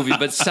made in the movie,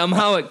 but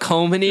somehow it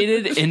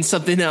culminated in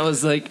something that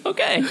was like,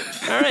 okay,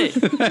 all right,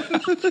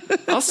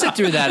 I'll sit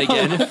through that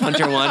again if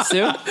Hunter wants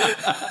to.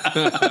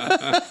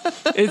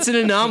 It's an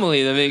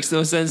anomaly that makes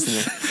no sense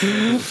to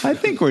me. I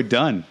think we're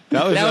done.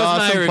 That was an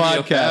awesome my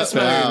review. podcast.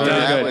 Wow,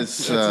 Very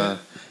good.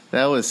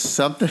 that was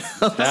something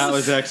else. That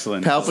was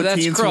excellent. So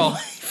that's Palpatine's Krull.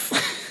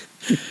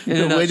 wife. In a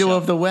The widow nutshell.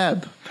 of the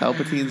web.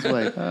 Palpatine's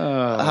wife.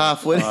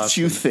 Hoff, what did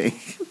you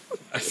think?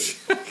 I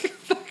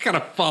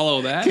gotta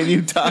follow that. Can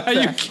you top Are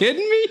that? you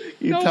kidding me?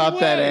 You No top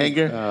that way.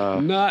 anger?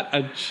 Not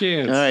a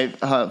chance. All right,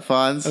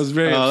 Fonz. I was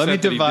very let upset me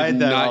that divide he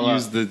did that not all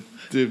use up.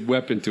 the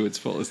weapon to its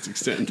fullest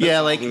extent.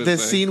 Yeah, That's like all I'm the gonna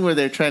say. scene where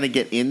they're trying to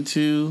get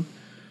into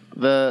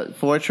the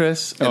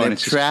fortress and and they're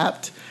it's just-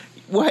 trapped.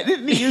 Why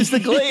didn't he use the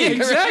glaive?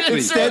 Exactly.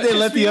 Instead, they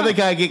let the other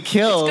guy get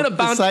killed. It's gonna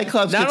bounce. The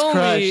Cyclops not gets only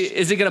crushed.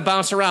 is it going to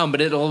bounce around,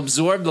 but it'll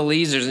absorb the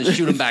lasers and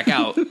shoot them back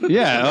out.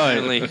 Yeah.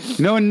 Apparently.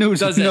 No one knows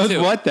Does that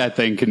too. what that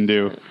thing can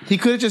do. He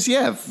could have just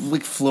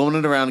like flown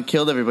it around and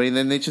killed everybody, and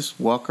then they just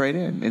walk right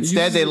in.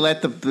 Instead, they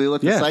let the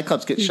Yeah.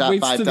 Cyclops get He shot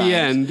waits 5 to times. the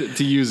end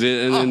to use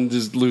it and then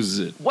just loses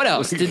it. What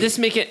else? Did this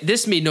make it?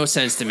 This made no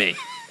sense to me.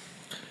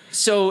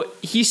 So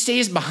he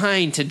stays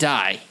behind to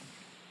die,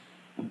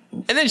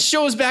 and then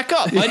shows back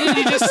up. Why didn't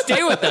he just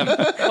stay with them?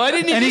 Why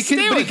didn't he And just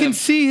stay with them?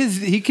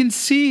 he can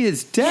see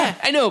his death.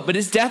 Yeah, I know, but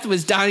his death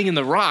was dying in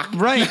the rock.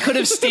 Right. He could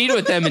have stayed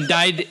with them and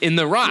died in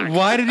the rock.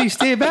 Why did he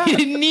stay back? He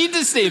didn't need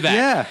to stay back.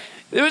 Yeah.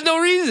 There was no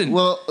reason.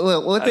 Well,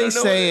 what they don't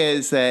know say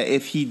is that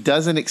if he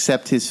doesn't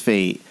accept his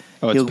fate,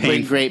 it's he'll bring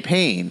painful. great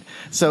pain.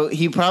 So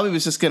he probably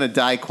was just going to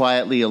die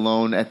quietly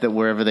alone at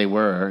wherever they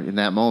were in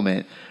that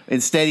moment.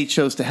 Instead, he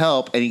chose to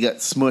help, and he got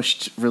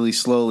smushed really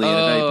slowly in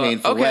a very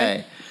painful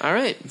way. All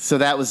right. So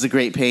that was the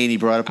great pain he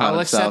brought upon I'll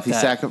himself.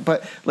 accept that.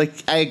 But like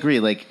I agree,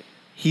 like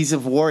he's a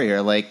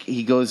warrior. Like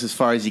he goes as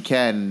far as he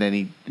can, and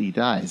then he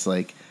dies.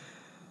 Like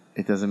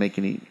it doesn't make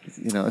any,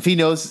 if he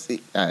knows,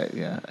 I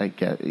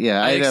get,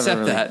 I accept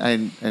really, that. I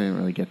didn't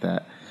really get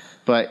that,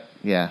 but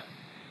yeah,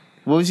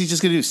 what was he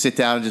just gonna do? Sit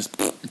down and just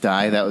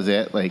die? That was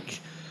it. Like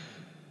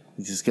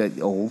he just got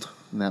old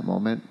in that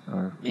moment,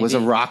 or was a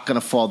Maybe. rock gonna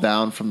fall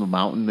down from the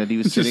mountain that he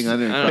was sitting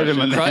under? and I don't Hit him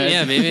know. on the head.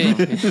 Yeah, maybe.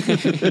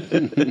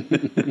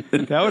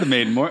 That would have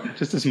made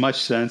just as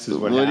much sense as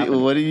what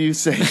happened. What do you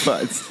say,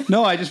 Buzz?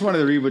 No, I just wanted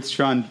to read what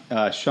Sean,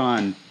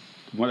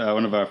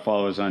 one of our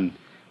followers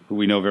who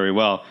we know very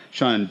well,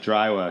 Sean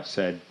Drywa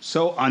said.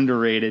 So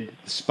underrated.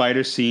 The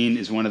spider scene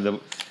is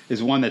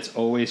one that's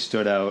always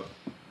stood out.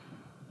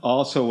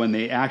 Also, when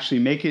they actually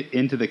make it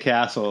into the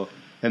castle,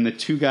 and the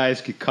two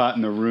guys get caught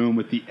in the room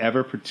with the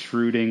ever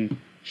protruding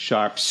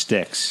sharp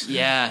sticks.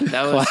 Yeah,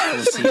 that was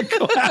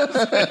cool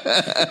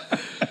scene.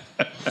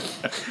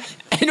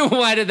 And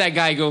why did that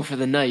guy go for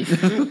the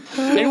knife? And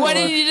why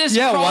didn't he just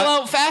crawl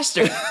out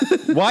faster?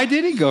 Why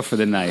did he go for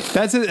the knife?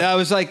 I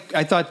was like,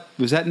 I thought,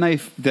 was that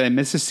knife? Did I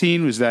miss a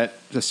scene? Was that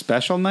a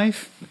special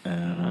knife? I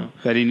don't know.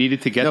 That he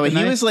needed to get the No,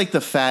 knife? he was like the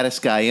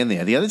fattest guy in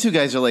there. The other two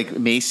guys are like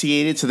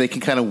emaciated, so they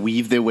can kind of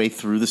weave their way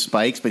through the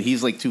spikes, but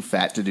he's like too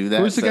fat to do that.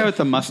 Who's the so guy with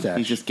the mustache?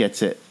 He just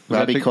gets it. Was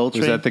Robbie that the,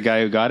 Coltrane. Was that the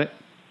guy who got it?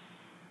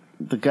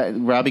 The guy,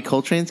 Robbie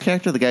Coltrane's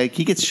character? The guy,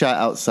 he gets shot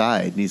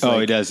outside. And he's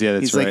He does. Yeah,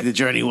 that's he's right. like, the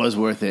journey was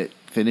worth it.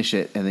 Finish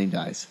it, and then he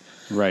dies.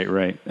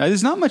 Right.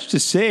 There's not much to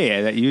say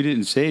that you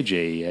didn't say,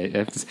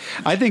 Jay.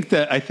 I think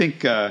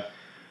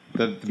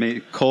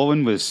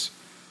Colwyn was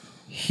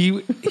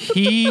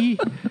he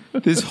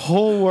this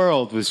whole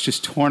world was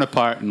just torn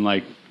apart in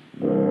like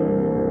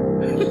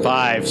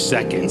 5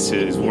 seconds.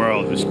 His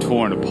world was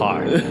torn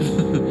apart,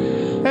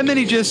 and then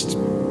he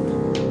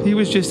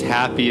was just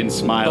happy and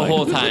smiling The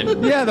whole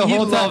time. Yeah, the He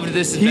whole time. loved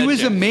this He was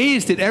adventure.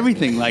 amazed at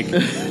everything. Like,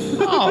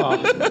 oh,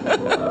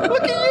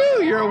 look at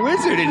you! You're a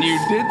wizard, and you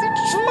did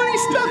funny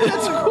stuff.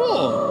 That's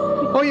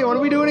cool. Oh yeah, what are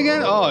we doing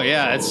again? Oh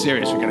yeah, that's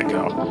serious. We're gonna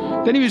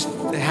go. Then he was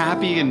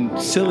happy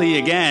and silly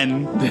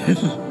again.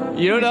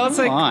 You know what else?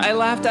 Come on. I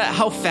laughed at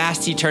how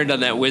fast he turned on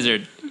that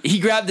wizard. He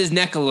grabbed his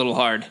neck a little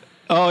hard.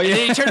 Oh And then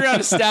yeah. he turned around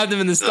and stabbed him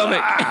in the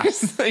stomach.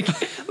 It's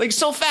like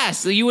so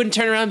fast. Like you wouldn't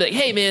turn around and be like,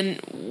 "Hey man,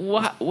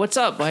 what's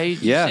up? Why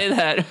did you say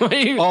that?"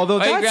 Although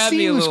why you that grabbed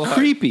me a scene was little hard?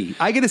 creepy.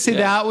 I gotta say Yeah.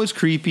 that was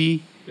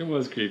creepy. It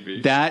was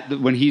creepy. That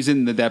when he's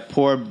in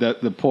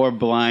the poor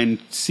blind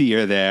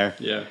seer there.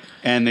 Yeah.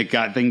 And the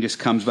god thing just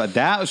comes by.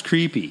 That was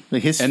creepy.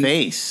 Like his And-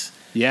 face.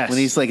 Yes. When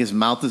he's like, his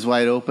mouth is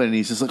wide open, and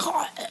he's just like,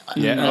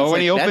 Yeah. And Oh, it's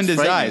when he like, opened that's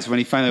his frightening. eyes. When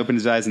he finally opened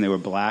his eyes and they were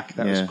black.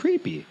 That Yeah. was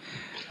creepy.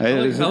 I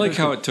like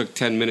how it took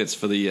 10 minutes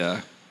for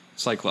the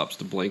Cyclops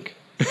to blink.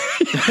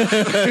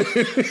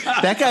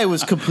 That guy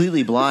was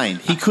completely blind.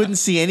 He couldn't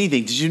see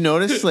anything. Did you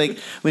notice, like,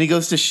 when he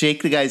goes to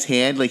shake the guy's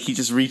hand, like, he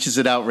just reaches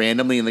it out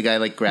randomly, and the guy,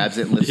 like, grabs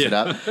it and lifts it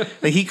up?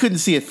 Like, he couldn't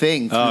see a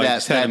thing through Oh, he that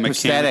just had a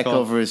prosthetic mechanical-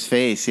 over his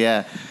face,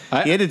 yeah.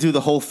 He had to do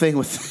the whole thing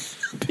with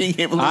being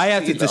able to I see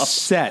have to. it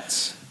all.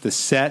 The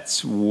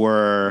sets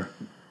were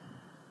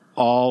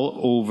all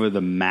over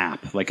the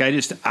map. Like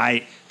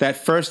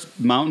that first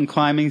mountain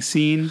climbing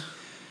scene.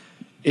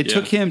 It Yeah.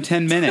 took him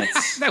 10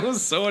 minutes That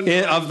was so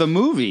annoying. of the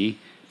movie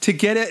to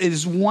get it.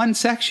 Is one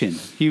section.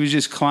 He was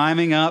just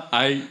climbing up,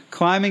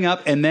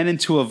 and then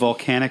into a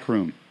volcanic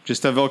room.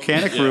 Just a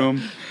volcanic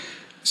room.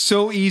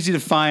 So easy to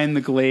find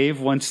the glaive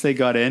once he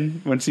got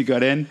in.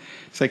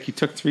 It's like he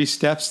took 3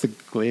 steps. The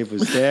glaive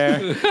was there.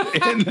 in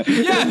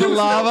the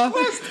lava.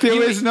 There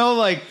was no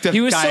like.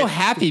 He was guy- so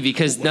happy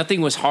because nothing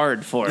was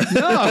hard for him.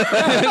 No,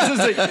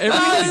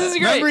 this is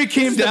great. Remember, he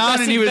came This is the down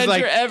best and he was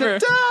like, adventure ever.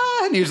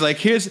 "Da-da," and he was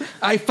like,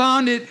 I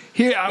found it.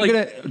 Here, I'm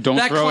gonna. Don't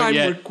that throw it climb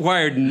yet.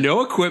 required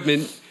no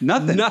equipment,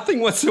 Nothing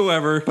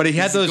whatsoever. But he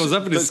had those- goes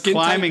up in those his skin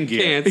climbing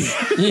gear. pants,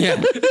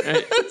 Yeah,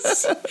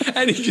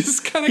 and he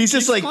just kind of He's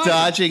just, like,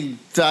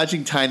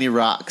 dodging tiny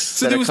rocks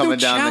So that there are was no coming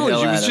down the challenge.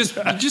 hill It at was him. just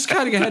you just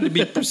kind of had to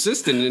be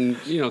persistent and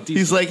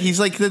He's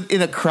like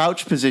in a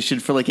crouch position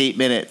for like 8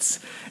 minutes,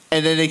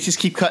 and then they just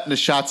keep cutting the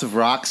shots of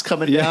rocks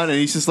coming down, and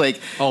he's just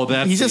like,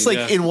 he's just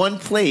like in one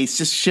place,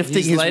 just shifting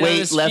He's his light on weight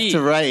his left feet.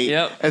 to right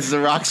Yep. as the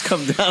rocks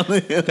come down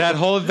the hill. That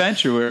whole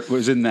adventure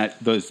was in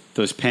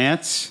those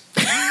pants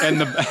and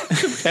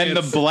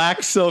the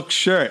black silk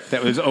shirt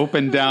that was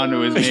open down to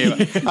his navel.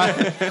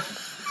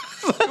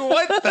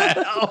 What the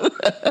hell?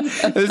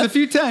 There's a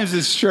few times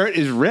his shirt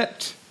is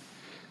ripped.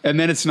 And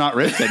then it's not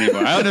ripped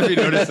anymore. I don't know if you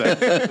noticed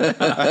that.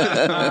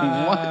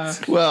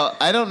 What? Well,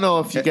 I don't know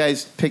if you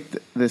guys picked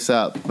this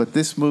up, but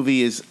this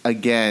movie is,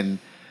 again,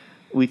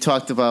 we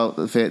talked about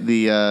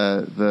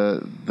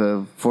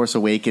the Force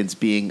Awakens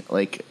being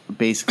like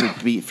basically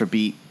beat for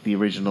beat the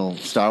original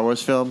Star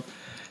Wars film.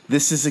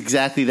 This is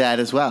exactly that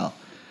as well.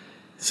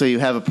 So you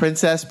have a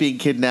princess being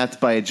kidnapped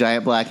by a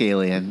giant black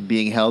alien,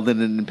 being held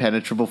in an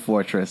impenetrable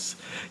fortress.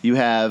 You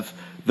have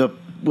the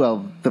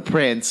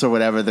prince or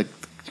whatever,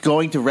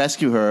 going to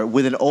rescue her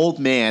with an old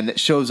man that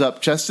shows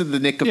up just in the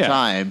nick of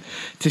time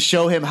to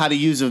show him how to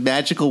use a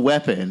magical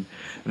weapon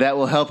that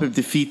will help him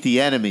defeat the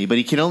enemy. But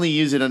he can only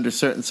use it under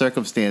certain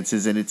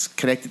circumstances, and it's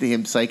connected to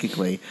him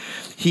psychically.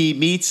 He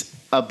meets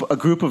a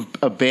group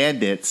of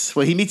bandits.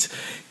 Well, he meets...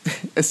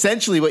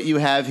 Essentially what you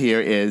have here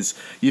is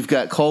you've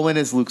got Colwyn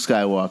as Luke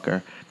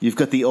Skywalker. You've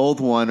got the old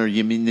one, or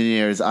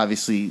Ymir is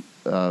obviously...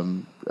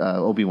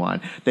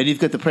 Obi-Wan. Then you've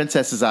got the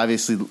princess is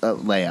obviously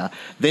Leia.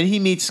 Then he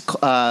meets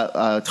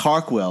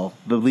Tarkwil,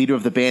 the leader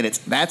of the bandits.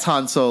 That's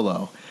Han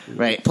Solo,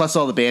 right? Plus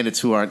all the bandits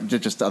who aren't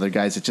just other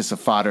guys. It's just a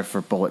fodder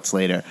for bullets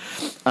later.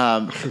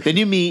 Then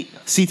you meet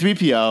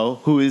C-3PO,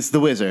 who is the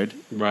wizard,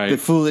 Right. the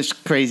foolish,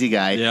 crazy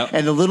guy. Yep.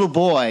 And the little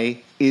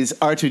boy is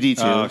R2-D2,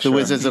 Oh, the sure.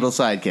 wizard's little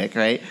sidekick,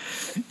 right?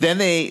 Then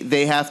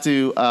they have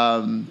to...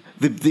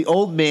 the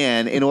old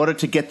man, in order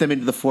to get them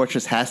into the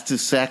fortress, has to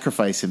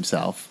sacrifice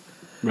himself.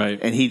 Right.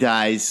 And he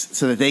dies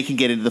so that they can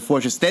get into the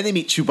fortress. Then they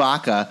meet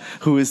Chewbacca,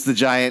 who is the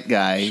giant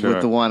guy Sure.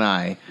 with the one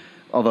eye.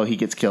 Although he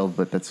gets killed,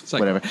 but that's like-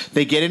 whatever.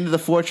 They get into the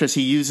fortress.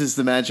 He uses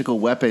the magical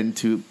weapon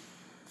to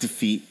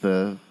defeat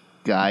the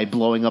guy,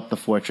 blowing up the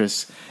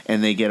fortress,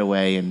 and they get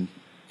away. And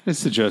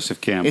It's the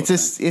Joseph Campbell. it's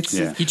just it's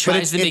Yeah. He but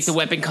tries to make it's- the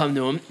weapon come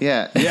to him.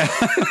 yeah.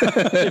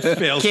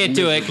 Fails Can't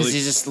do it miserably. because he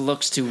just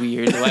looks too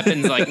weird. The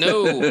weapon's like,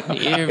 no.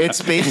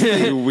 It's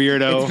basically You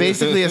weirdo. It's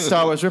basically a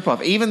Star Wars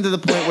ripoff. Even to the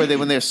point where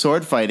when they're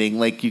sword fighting,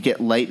 like you get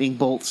lightning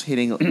bolts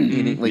hitting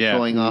like Yeah.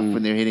 going off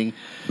when they're hitting.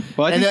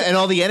 Well, I and, think- and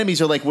all the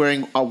enemies are like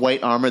wearing a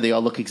white armor. They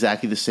all look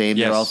exactly the same.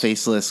 Yes. They're all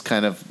faceless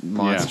kind of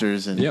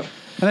monsters. And Yep.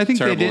 And I think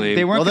they Terrible did. aim.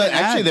 They weren't well, gonna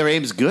actually, add- their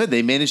aim's good.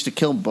 They managed to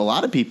kill a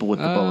lot of people with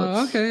the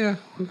bullets. Okay, yeah.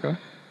 Okay.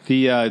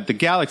 The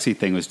galaxy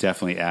thing was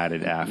definitely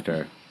added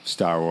after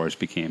Star Wars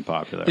became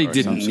popular. They or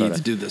didn't some need sort to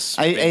of- do this.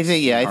 I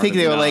think I think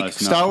they were No, like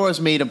it's not. Star Wars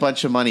made a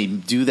bunch of money.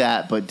 Do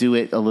that, but do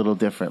it a little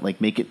different.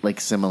 Like make it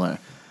like similar.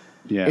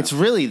 Yeah. It's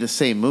really the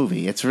same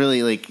movie. It's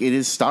really like it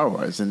is Star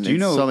Wars in, you in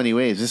know- so many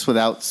ways, just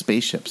without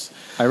spaceships.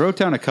 I wrote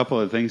down a couple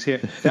of things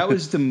here. That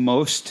was the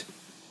most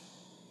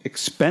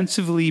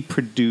expensively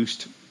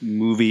produced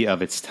movie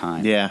of its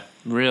time. Yeah,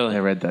 Really? I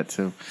read that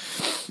too.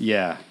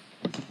 Yeah.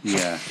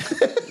 Yeah.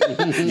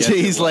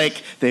 He's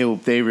like they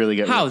really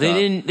get How ripped they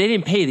off.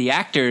 didn't pay the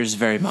actors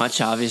very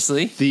much,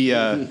 obviously. The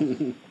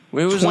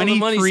Where was all the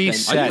money 23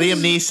 spent? sets.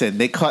 Liam Neeson.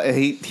 They caught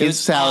It his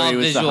salary all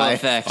was the visual high.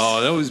 effects.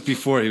 Oh, that was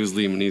before he was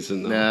Liam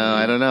Neeson. Though. No,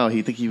 I don't know.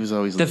 He think he was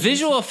always The Liam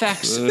visual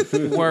effects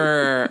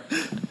were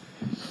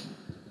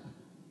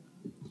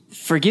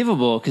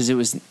forgivable because it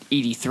was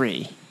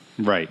 83,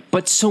 right.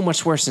 but so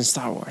much worse than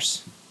Star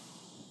Wars.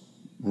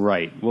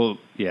 Right. Well,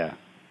 yeah. So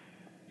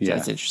Yeah.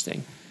 that's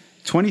interesting.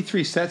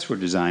 23 sets were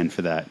designed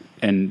for that.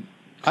 And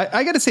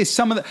I got to say,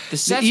 some of The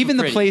sets even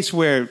were the pretty. place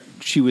where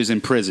she was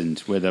imprisoned,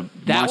 where the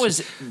That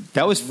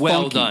that was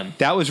well funky. done.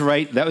 That was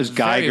right. That was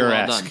Very well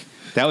Geiger-esque. done.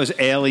 That was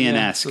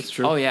Alien-esque. That's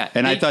true. Oh yeah,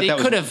 And I thought they that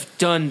was- could have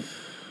done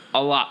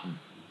a lot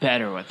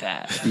better with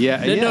that.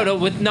 Yeah, yeah.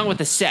 No, not with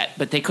the set,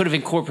 but they could have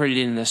incorporated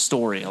it in the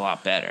story a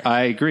lot better.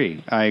 I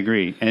agree.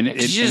 And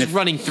it, She's and just if-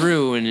 running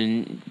through,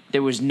 and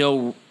there was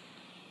no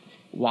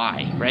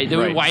why, right?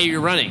 Right. Why are you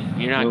running?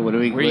 You're not. What do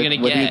we- where are you going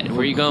to what do get? Where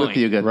are you what going? do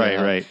you got right,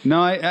 there? right.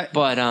 No, I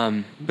But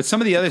but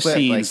some of the other Clip,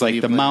 scenes, like, like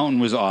you the play- mountain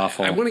was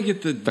awful. I want to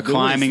get the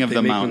climbing noise of they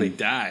the make mountain. when they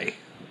die.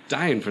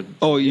 Dying for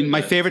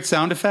My favorite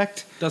sound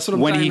effect. That's what I'm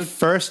when trying he to-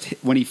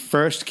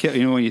 first kill.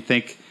 You know, when you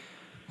think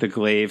the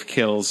glaive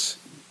kills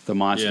the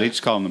monster, Yeah. they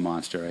just call him the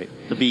monster, right?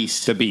 The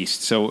Beast. The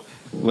beast. So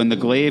when the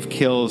glaive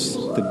kills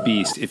the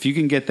beast, if you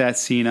can get that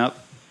scene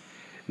up,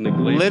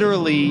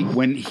 literally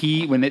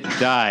when it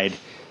died,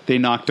 they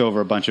knocked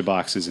over a bunch of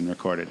boxes and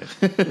recorded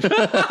it.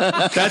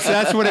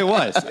 that's what it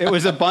was. It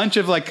was a bunch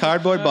of like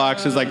cardboard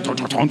boxes, like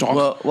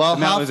Well,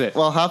 and that was it.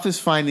 While Huff is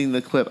finding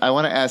the clip, I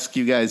want to ask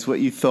you guys what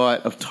you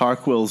thought of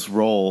Tarquil's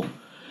role.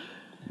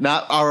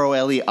 Not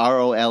R-O-L-E,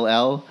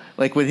 R-O-L-L.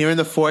 Like when you're in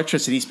the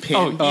fortress and he's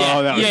pinned.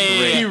 Oh, that was yeah,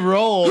 great. He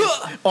rolls,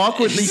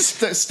 awkwardly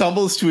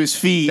stumbles to his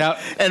feet, That-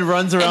 and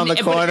runs around the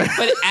corner.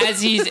 But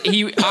as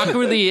he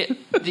awkwardly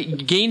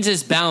gains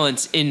his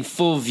balance in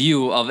full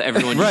view of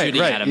everyone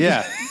shooting at him.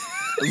 Yeah.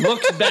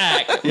 Looks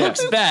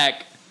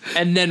back,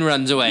 and then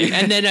runs away.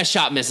 And then a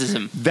shot misses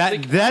him.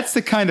 That's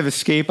the kind of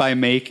escape I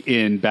make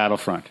in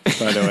Battlefront,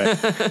 by the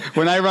way.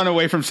 When I run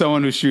away from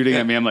someone who's shooting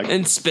at me, I'm like,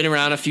 And spin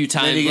around a few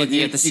times And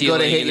looking at the you ceiling.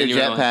 go to hit and then your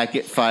you run away. jetpack,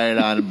 get fired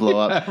on, and blow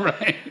up.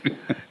 right.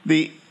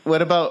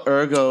 What about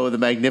Ergo the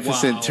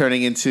Magnificent Wow.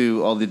 turning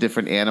into all the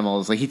different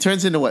animals? Like he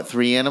turns into what,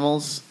 3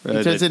 animals?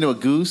 He turns into a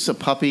goose, a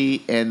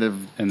puppy, and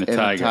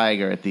a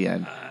tiger at the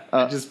end.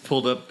 I just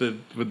pulled up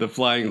with the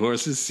flying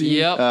horses scene.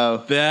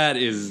 Yep.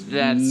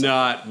 That's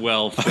not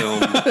well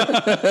filmed.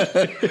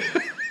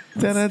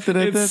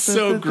 It's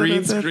so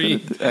green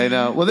screen. I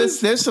know. Well,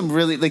 there's some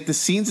really like the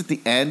scenes at the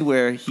end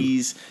where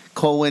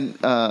Colwyn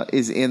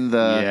is in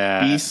the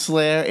Beast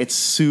Slayer. It's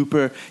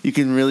super. You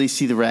can really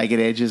see the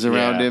ragged edges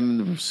around Yeah.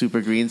 him. The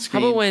super green How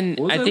screen. about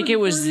when I think it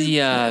was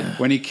the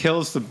When he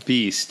kills the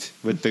beast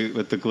with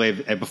the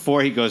glaive,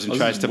 before he goes and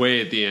tries to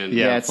way at the end.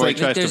 yeah, it's before like-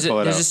 he tries there's to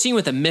pull it there's out. a scene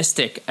with a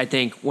mystic. I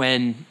think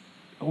when.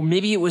 Or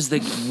maybe it was the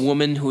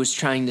woman who was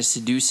trying to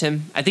seduce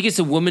him. I think it's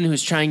the woman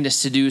who's trying to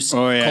seduce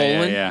Oh, yeah,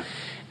 Colwyn. yeah.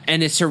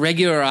 And it's her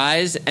regular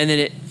eyes, and then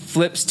it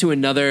flips to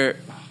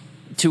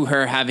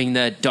her having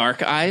the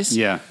dark eyes.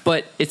 Yeah.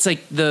 But it's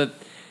like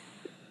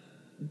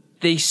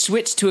they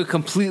switch to a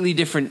completely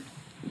different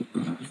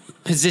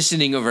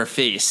positioning of her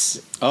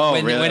face. Oh,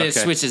 when, really? When it Okay.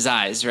 switches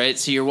eyes, right?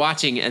 So you're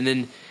watching, and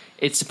then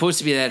it's supposed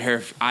to be that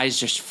her eyes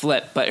just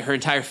flip, but her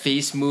entire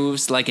face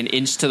moves like an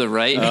inch to the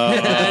right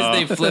as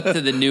they flip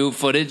to the new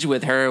footage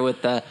with her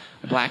with the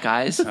black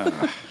eyes.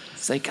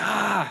 It's like,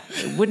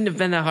 it wouldn't have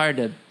been that hard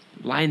to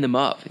line them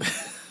up.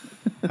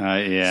 It's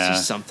Yeah.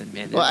 just something,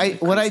 man. Well,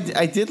 what I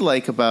did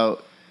like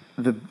about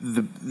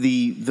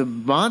the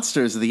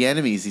monsters, the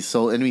enemies, these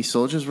enemy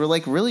soldiers were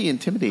like really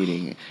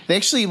intimidating. They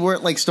actually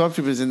weren't like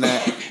stormtroopers in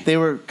that they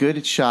were good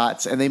at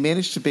shots, and they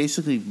managed to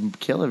basically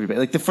kill everybody.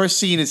 Like the first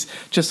scene is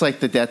just like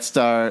the Death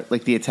Star,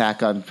 like the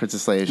attack on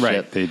Princess Leia's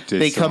ship.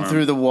 They come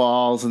through the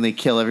walls and they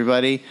kill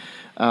everybody,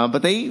 but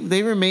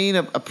they remain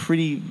a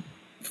pretty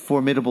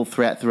formidable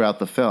threat throughout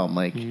the film.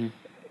 Like.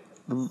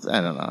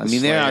 I don't know. I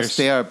mean, they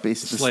are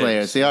basically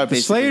Slayers. They are basically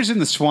the Slayers in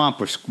the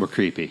swamp were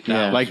creepy.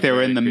 Yeah. Like they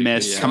were in the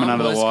mist coming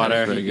out of the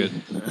water. Pretty good.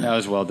 That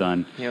was well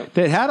done. Yep.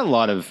 There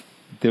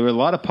were a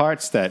lot of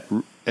parts that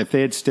if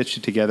they had stitched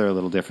it together a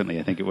little differently,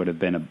 I think it would have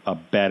been a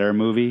better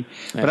movie.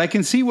 But I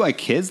can see why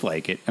kids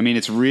like it. I mean,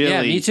 it's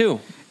really me too.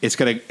 It's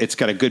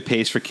got a good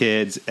pace for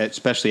kids,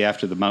 especially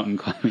after the mountain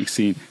climbing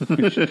scene.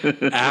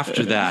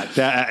 After that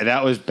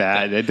that was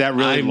bad. That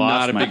really I'm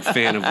lost not a big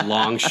fan of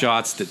long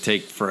shots that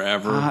take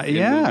forever in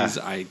movies.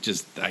 I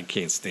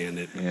can't stand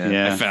it.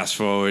 Yeah. I fast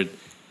forward.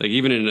 Like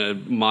even in a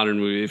modern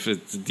movie, if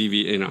it's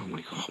DVD, I'm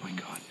like, oh my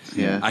god.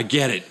 Yeah. I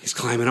get it. He's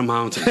climbing a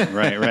mountain.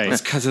 Right.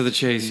 It's because of the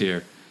chase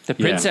here. The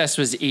princess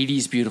was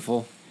 80s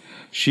beautiful.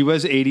 She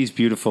was 80s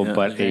beautiful,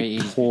 but very a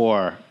 80s.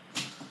 poor,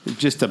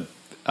 just a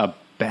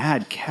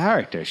bad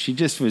character. She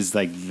just was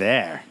like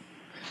there.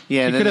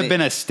 Yeah, She could have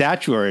been a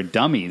statue or a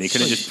dummy. They could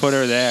have just put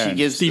her there. She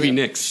gives Stevie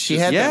Nicks. She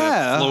had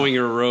flowing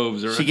her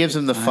robes around. She gives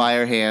him the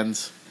fire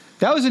hands.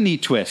 That was a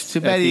neat twist.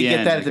 Too bad he didn't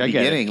get that at the I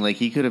get it. beginning. Like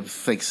he could have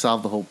like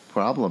solved the whole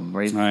problem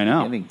right at I the know.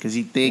 beginning because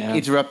they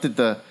interrupted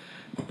the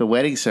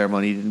wedding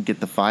ceremony. He didn't get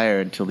the fire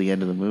until the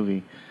end of the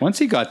movie. Once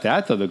he got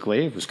that, though, the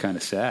glaive was kind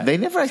of sad. They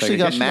never It's actually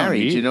like, I got guess you don't married.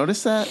 need- Did you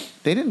notice that?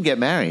 They didn't get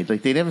married.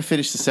 Like they never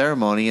finished the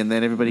ceremony, and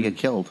then everybody got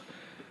killed.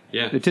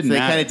 Yeah. It didn't They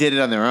matter. kind of did it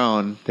on their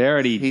own.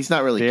 He's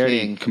not really They already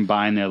king.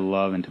 combined their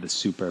love into the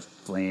super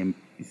flame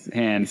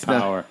hand not-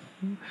 power.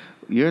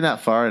 You're not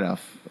far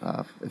enough.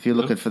 If you're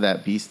looking for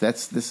that beast, That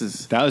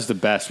was the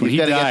best. When you he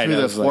got to get died, through I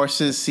the was like,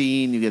 horses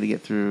scene. You got to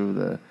get through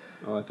the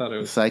Oh, I thought it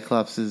was.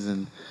 Cyclopses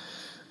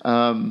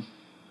and.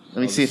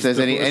 Let me see if there's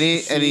the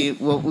any. horses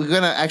Well,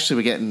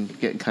 we're getting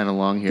kind of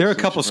long here. there are a so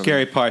we couple should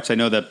scary parts. I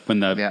know that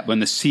when Yeah.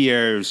 the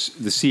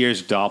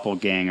Sears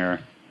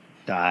doppelganger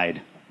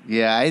died,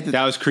 that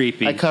that was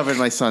creepy. I covered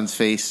my son's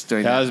face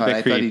during That that, was a part. bit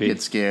I thought he'd creepy.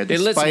 get scared. They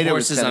The lit some spider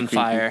was horses kinda on creepy.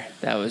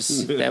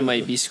 fire. That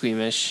might be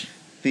squeamish.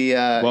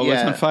 What was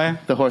on fire?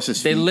 The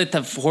horses. They feet. lit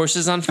the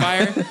horses on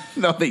fire.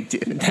 No, they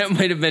didn't. That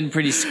might have been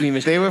pretty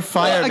squeamish. They were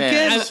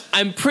firemen.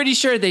 I'm pretty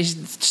sure they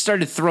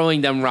started throwing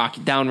them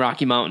down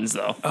Rocky Mountains,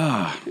 though.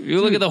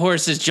 You look at the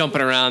horses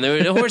jumping around.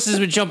 The horses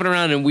were jumping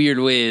around in weird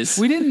ways.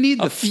 We didn't need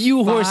a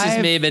few horses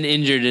may have been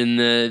injured in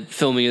the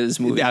filming of this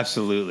movie.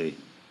 Absolutely.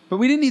 But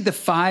we didn't need the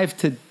 5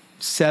 to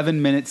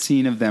 7 minute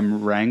scene of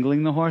them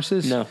wrangling the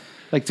horses. No.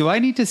 Like, do I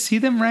need to see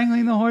them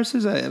wrangling the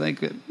horses?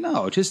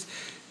 No,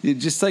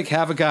 just like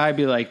have a guy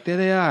be like, there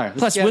they are. Let's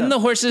Plus, get wouldn't them.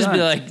 the horses Done.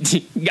 be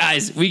like,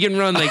 guys, we can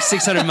run like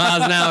 600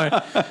 miles an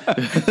hour.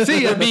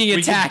 See, we're being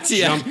attacked.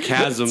 Yeah. Jump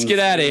chasms. Let's get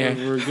out of here.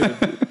 We're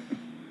good.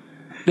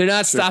 They're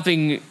not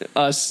stopping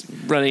us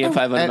running at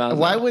 500 miles an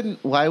hour.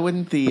 Why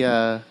wouldn't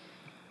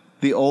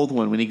the old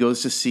one, when he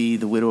goes to see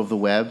the Widow of the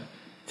Web,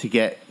 he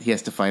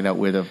has to find out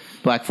where the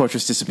Black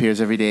Fortress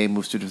disappears every day and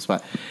moves to a different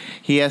spot.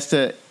 He has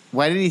to.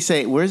 Why did he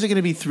say, where's it going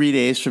to be 3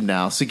 days from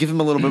now? So give him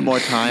a little bit more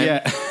time.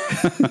 Yeah.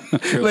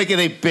 Like, and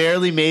they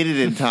barely made it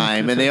in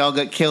time, and they all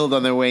got killed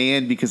on their way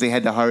in because they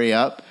had to hurry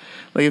up.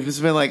 Like, if it's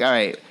been like, all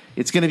right,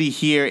 it's going to be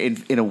here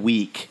in a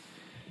week.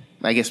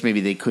 I guess maybe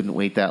they couldn't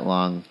wait that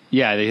long.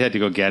 Yeah, they had to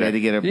go get They had it. to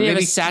get it. Did he have a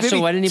maybe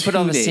satchel? Why didn't he put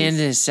all the 2 sand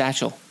in days. his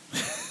satchel?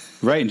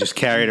 Right, and just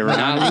carry it around.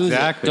 Not lose it.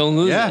 Exactly. Don't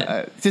lose yeah.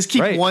 it. Just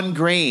keep Right. one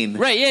grain.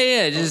 Right,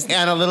 yeah. Just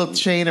And a little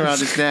chain around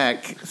his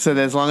neck, so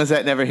that as long as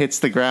that never hits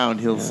the ground,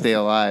 he'll stay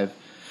alive.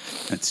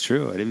 That's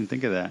true. I didn't even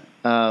think of that.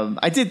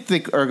 I did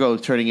think Ergo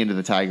turning into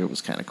the tiger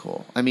was kind of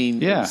cool. I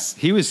mean, Yeah,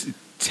 he was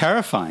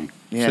terrifying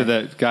Yeah. to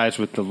the guys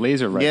with the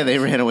laser rifles. yeah, they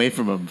ran away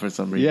from him for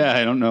some reason. Yeah,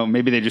 I don't know.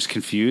 Maybe they're just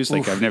confused.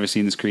 Like, I've never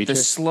seen this creature. the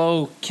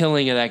slow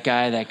killing of that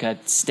guy that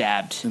got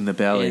stabbed In the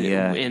belly,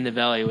 in the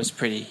belly was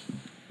pretty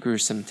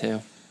gruesome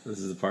too. This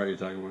is the part you're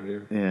talking about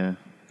here. Yeah.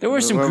 There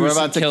were some We're gruesome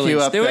about to cue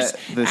killings. up There was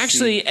the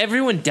actually scene.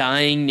 everyone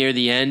dying near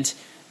the end.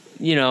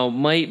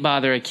 Might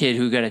bother a kid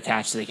who got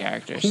attached to the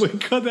characters. Oh my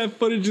god, that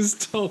footage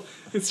is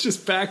it's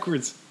just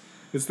backwards.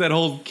 It's that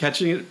whole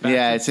catching it backwards.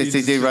 Yeah, it's He's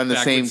they just run the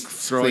same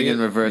backwards, throwing thing in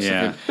it. reverse.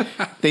 Yeah.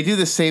 They do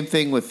the same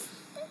thing with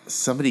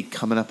somebody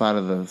coming up out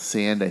of the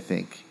sand, I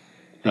think.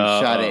 They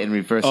shot it in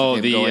reverse oh, of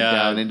him the, going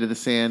down into the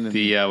sand. And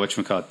the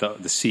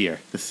whatchamacallit, the seer.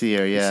 the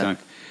seer, yeah. Sunk.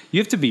 You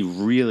have to be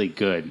really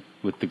good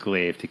with the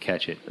glaive to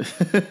catch it.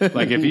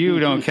 Like, if you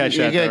don't catch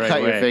You're that the going to right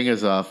cut way. your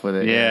fingers off with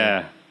it.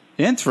 Yeah.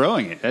 And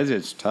throwing it.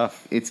 It's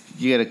tough.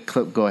 You got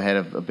to go ahead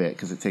a bit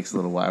because it takes a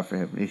little while for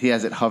him. He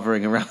has it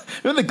hovering around.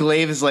 Remember, the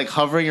glaive is like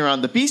hovering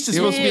around. The beast is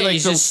supposed to be like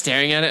he's just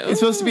staring at it. it's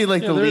supposed to be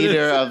like the there it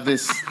leader is. of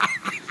this.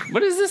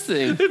 What is this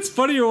thing? It's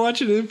funny you're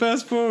watching it in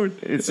fast forward.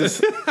 It's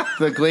just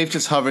the glaive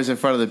just hovers in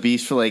front of the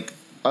beast for like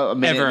a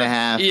minute Ever. and a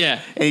half.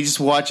 Yeah. And he just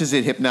watches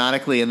it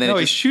hypnotically, and then No,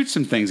 it he just, shoots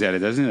some things at it,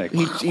 doesn't he?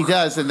 Like, he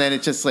does, and then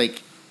it just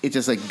like it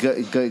just like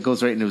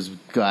goes right into his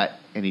gut,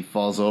 and he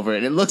falls over,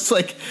 and it looks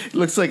like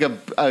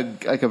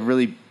a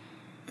really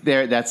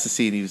there. That's the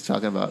scene he was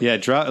talking about. Yeah,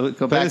 play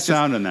the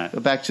sound on that. Go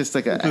back just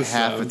like a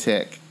half a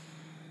tick.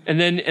 And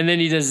then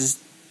he does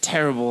this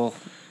terrible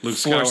Luke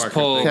force Skywalker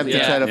pull. Attempt to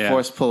try to Yeah.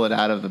 force pull it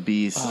out of the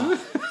beast.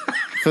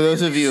 For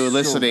those of you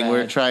listening, bad.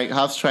 we're trying.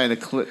 Hop's trying to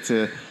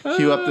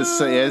cue up this.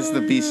 As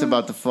the beast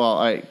about to fall.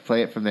 All right,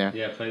 play it from there.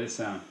 Yeah, play the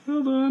sound.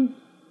 Hold on.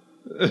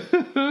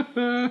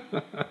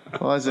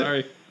 Pause it.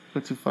 Sorry. Go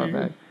too far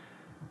back.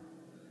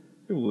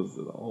 It was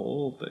the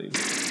whole thing.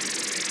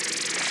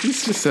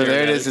 He's just So there it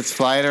staring is. It's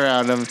flying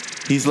around him.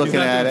 He's looking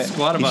not at gonna it.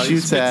 squat about He it.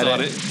 shoots He at spits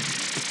on it.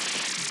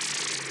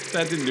 it.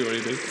 That didn't do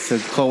anything. So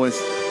Cohen's.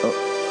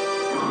 Oh.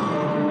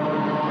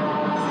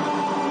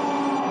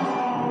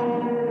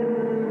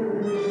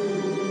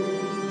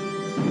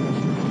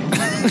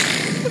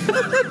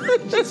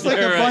 It's like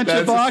a bunch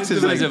of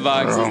boxes. Bunch of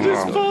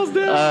boxes. Falls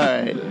down.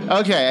 All right.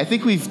 Okay. I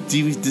think we've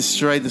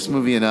destroyed this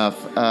movie enough.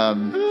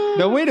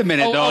 No, wait a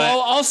minute.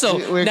 Also,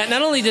 We're- not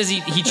only does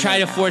he try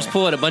to force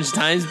pull it a bunch of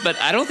times, but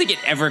I don't think it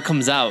ever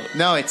comes out.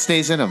 No, it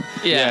stays in him.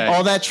 Yeah.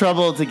 All that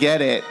trouble to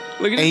get it,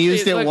 Look at and his he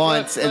used face. it Look,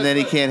 once, look, and then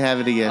he look. can't have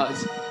it again.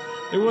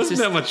 It wasn't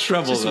just- that much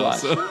trouble, just though. watch.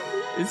 So.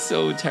 It's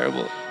so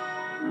terrible.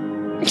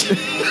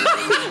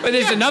 But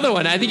there's another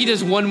one. I think he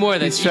does one more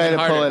that's He's trying even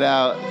to pull harder. it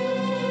out,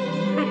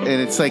 and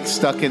it's like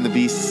stuck in the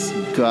beast's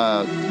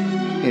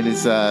in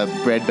his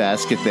bread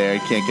basket. There, he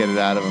can't get it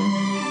out of him.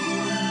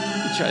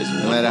 He tries one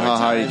No matter more how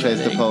hard he time, tries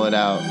I to think. pull it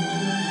out,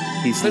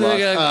 he's Look, lost.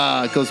 look,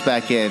 look. It goes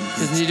back in.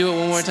 Doesn't he do it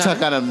one more It's time?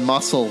 stuck on a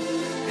muscle.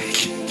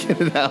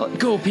 Get it out.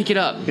 Go pick it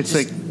up. It's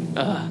Just-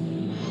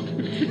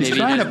 He's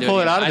trying to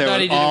pull it out of there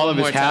with all of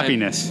his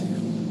happiness.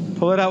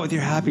 Pull it out with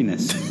your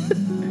happiness.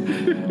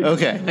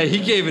 Okay. Hey, he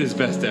gave it his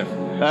best effort.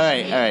 All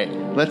right.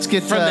 Let's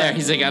get From there,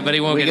 he's like, but he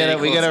won't we get any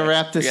gotta closer.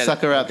 wrap this We gotta-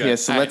 sucker up okay. here.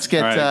 So All let's right.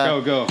 get All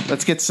right, go.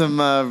 Let's get some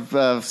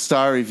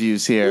star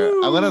reviews here.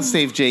 I'm gonna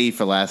save JE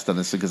for last on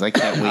this one because I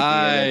can't wait.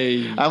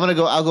 To hear it.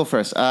 I'll go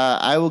first.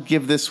 I will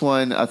give this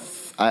one I'm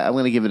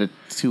gonna give it a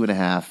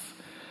 2.5.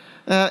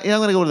 I'm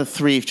gonna go with a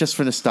 3 just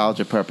for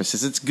nostalgia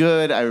purposes. It's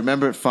good. I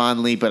remember it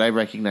fondly, but I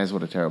recognize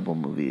what a terrible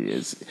movie it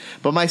is.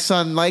 But my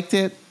son liked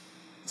it,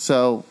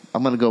 so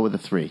I'm gonna go with a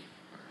 3.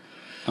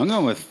 I'm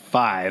going with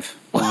 5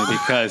 only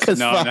because Because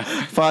no.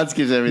 Fonz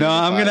gives everything. No,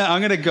 a I'm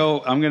 5. gonna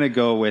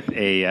go with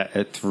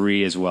a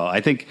 3 as well. I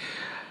think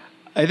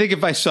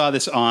if I saw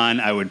this on,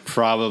 I would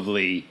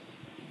probably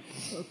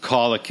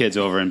call the kids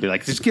over and be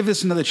like, just give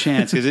this another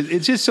chance because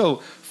it's just so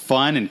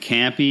fun and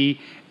campy,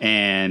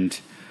 and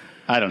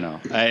I don't know.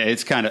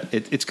 It's kind of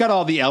it's got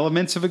all the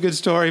elements of a good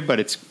story, but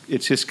it's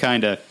just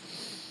kind of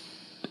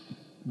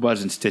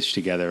wasn't stitched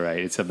together right.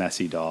 It's a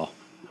messy doll.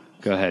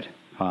 Go ahead,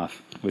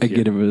 Hoff. I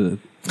give it a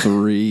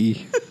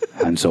 3.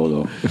 Han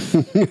Solo.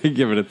 I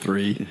give it a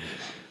 3.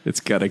 It's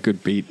got a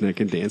good beat and I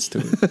can dance to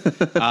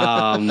it.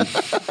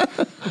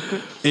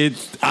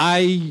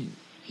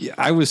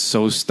 I was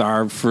so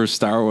starved for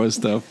Star Wars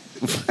stuff.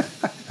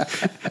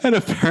 And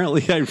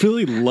apparently I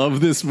really love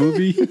this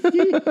movie.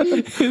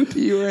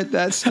 You were at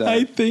that stuff.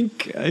 I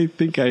think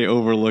I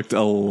overlooked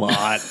a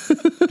lot.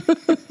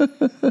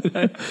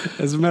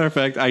 As a matter of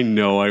fact, I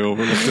know I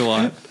overlooked a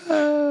lot.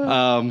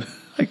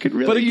 I could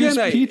really But again, use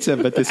I- pizza,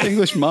 but this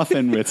English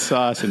muffin with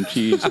sauce and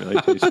cheese really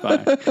tastes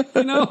fine.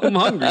 You know, I'm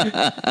hungry.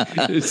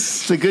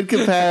 It's a good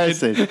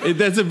comparison.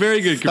 That's a very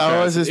good Star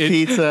Wars comparison. is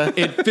pizza.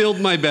 It filled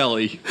my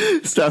belly.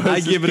 Star Wars I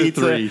is give it a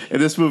pizza, 3.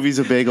 and this movie's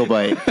a bagel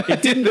bite.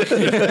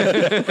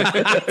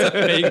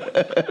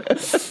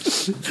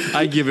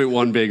 I give it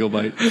 1 bagel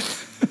bite.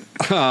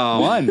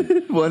 One.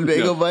 One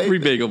bagel No, bite. 3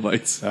 bagel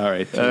bites. All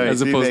right. All right,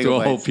 As 3 opposed to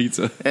bagel a whole bites.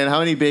 pizza. And how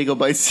many bagel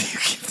bites do you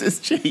give this,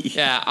 Jay?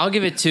 Yeah, I'll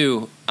give it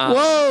 2.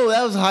 Whoa,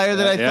 that was higher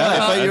than I Yeah. thought. I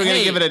thought you were going to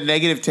Hey. give it a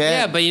 -10.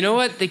 Yeah, but you know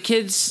what? The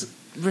kids,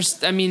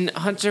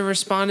 Hunter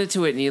responded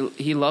to it and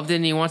he loved it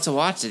and he wants to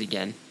watch it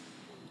again.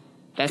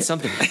 That's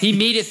something. He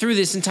made it through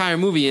this entire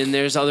movie, and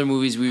there's other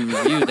movies we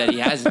reviewed that he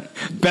hasn't.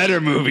 Better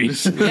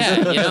movies.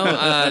 Yeah,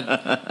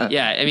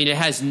 it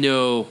has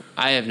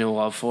I have no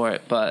love for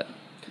it, but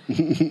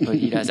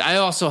he does. I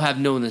also have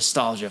no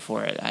nostalgia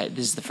for it.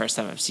 This is the first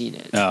time I've seen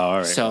it. Oh, all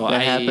right. So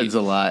that happens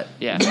a lot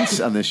Yeah.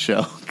 on this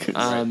show.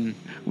 'Cause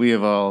we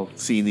have all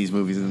seen these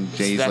movies, and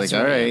Jay's That's like,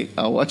 all right,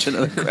 I'll watch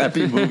another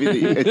crappy movie that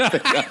you guys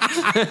pick up.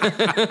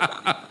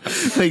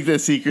 Like The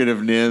Secret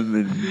of Nim,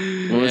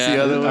 and what was the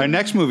Yeah. other one? Our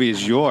next movie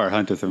is your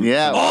Hunter from.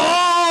 Yeah.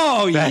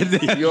 Oh, Your Hunter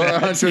of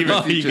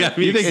the Oh, you Future. got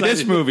me You think excited.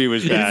 this movie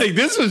was You bad? think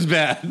this was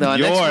bad? No,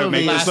 next Your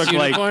movie make is- us look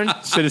Unicorn?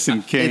 like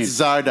Citizen Kane. It's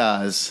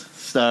Zardoz,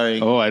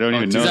 starring Oh, I don't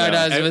even know that.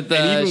 Zardoz with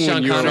And even Sean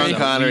when you were Connery. Sean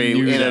Connery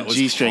We knew in a that was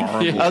G-string.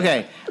 horrible.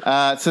 Okay,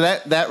 so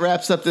that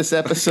wraps up this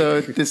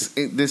episode.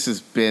 This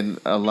has been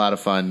a lot of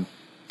fun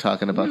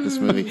talking about this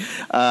movie.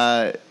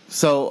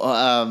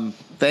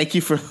 Thank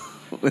you for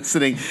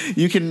listening.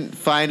 You can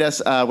find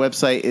us.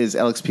 Website is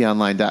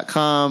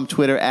lxponline.com.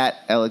 Twitter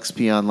at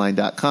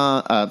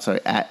lxponline.com.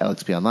 At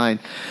lxponline.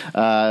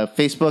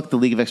 Facebook, the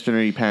League of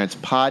Extraordinary Parents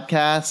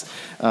Podcast.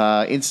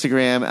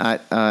 Instagram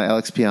at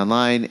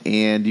lxponline.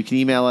 And you can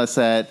email us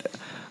at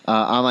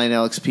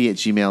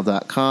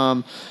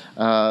onlinelxp@gmail.com.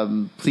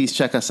 Please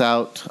check us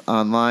out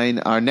online.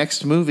 Our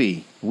next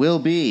movie will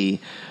be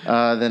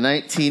the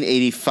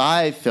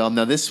 1985 film.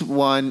 Now, this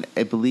one,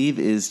 I believe,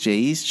 is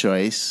J.E.'s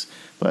choice,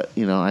 but,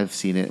 I've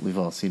seen it. We've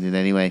all seen it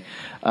anyway,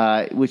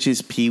 which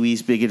is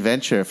Pee-wee's Big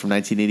Adventure from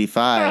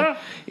 1985.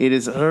 It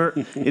is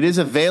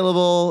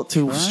available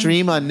to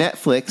stream on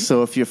Netflix,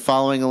 so if you're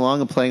following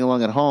along and playing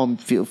along at home,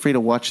 feel free to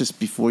watch this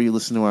before you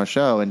listen to our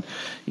show, and,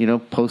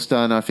 post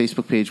on our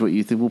Facebook page what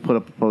you think. We'll put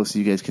up a post so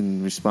you guys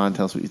can respond,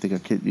 tell us what you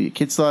think your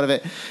kids thought of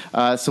it.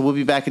 So we'll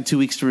be back in 2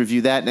 weeks to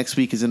review that. Next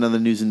week is another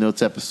News and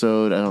Notes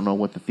episode. I don't know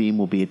what the theme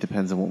will be. It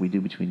depends on what we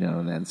do between now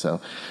and then. So,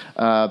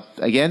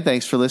 again,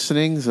 thanks for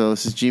listening. So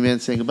this is G-Man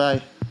saying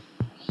goodbye.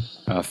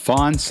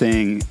 Fawn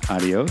saying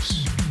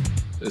adios.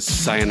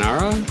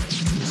 Sayonara.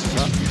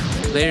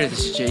 Later,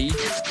 this is J.E.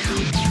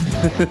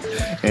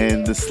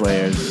 And the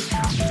Slayers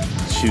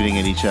shooting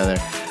at each other.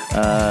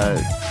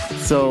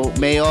 So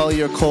may all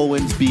your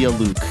Colwins be a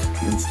Luke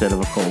instead of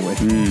a Colwyn.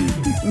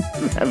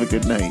 Have a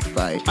good night.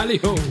 Bye.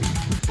 Adios.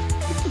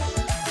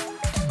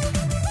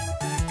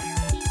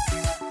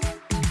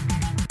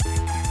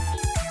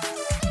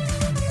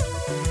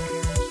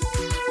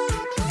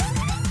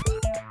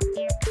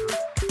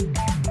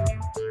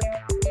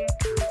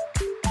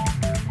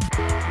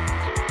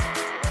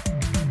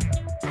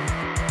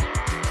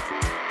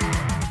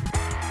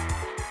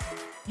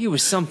 It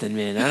was something,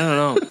 man. I don't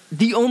know.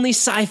 The only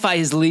sci-fi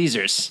is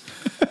lasers.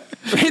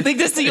 Right? Like,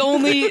 that's the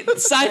only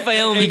sci-fi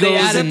element they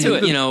add up to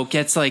it.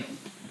 Gets like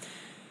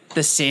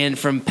the sand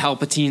from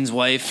Palpatine's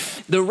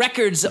wife. The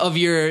records of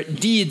your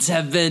deeds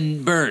have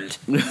been burned.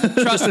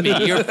 Trust me,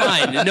 you're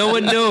fine. No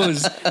one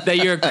knows that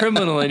you're a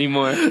criminal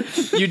anymore.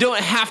 You don't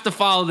have to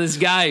follow this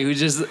guy who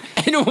just...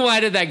 And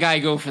why did that guy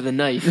go for the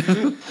knife?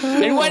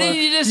 And why didn't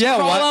you just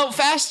crawl out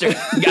faster?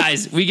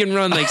 Guys, we can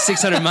run like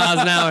 600 miles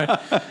an hour.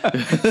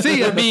 See,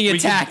 you're being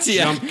attacked.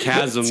 Jump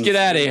chasms. Let's get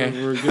out of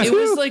here. It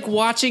was like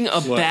watching a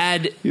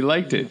bad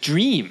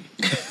dream.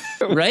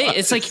 Right?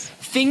 It's like...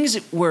 Things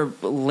were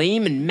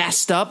lame and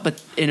messed up,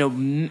 but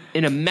in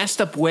a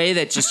messed up way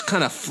that just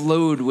kind of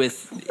flowed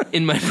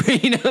in my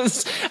brain.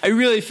 I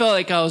really felt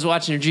like I was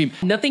watching a dream.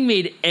 Nothing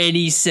made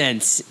any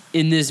sense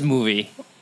in this movie.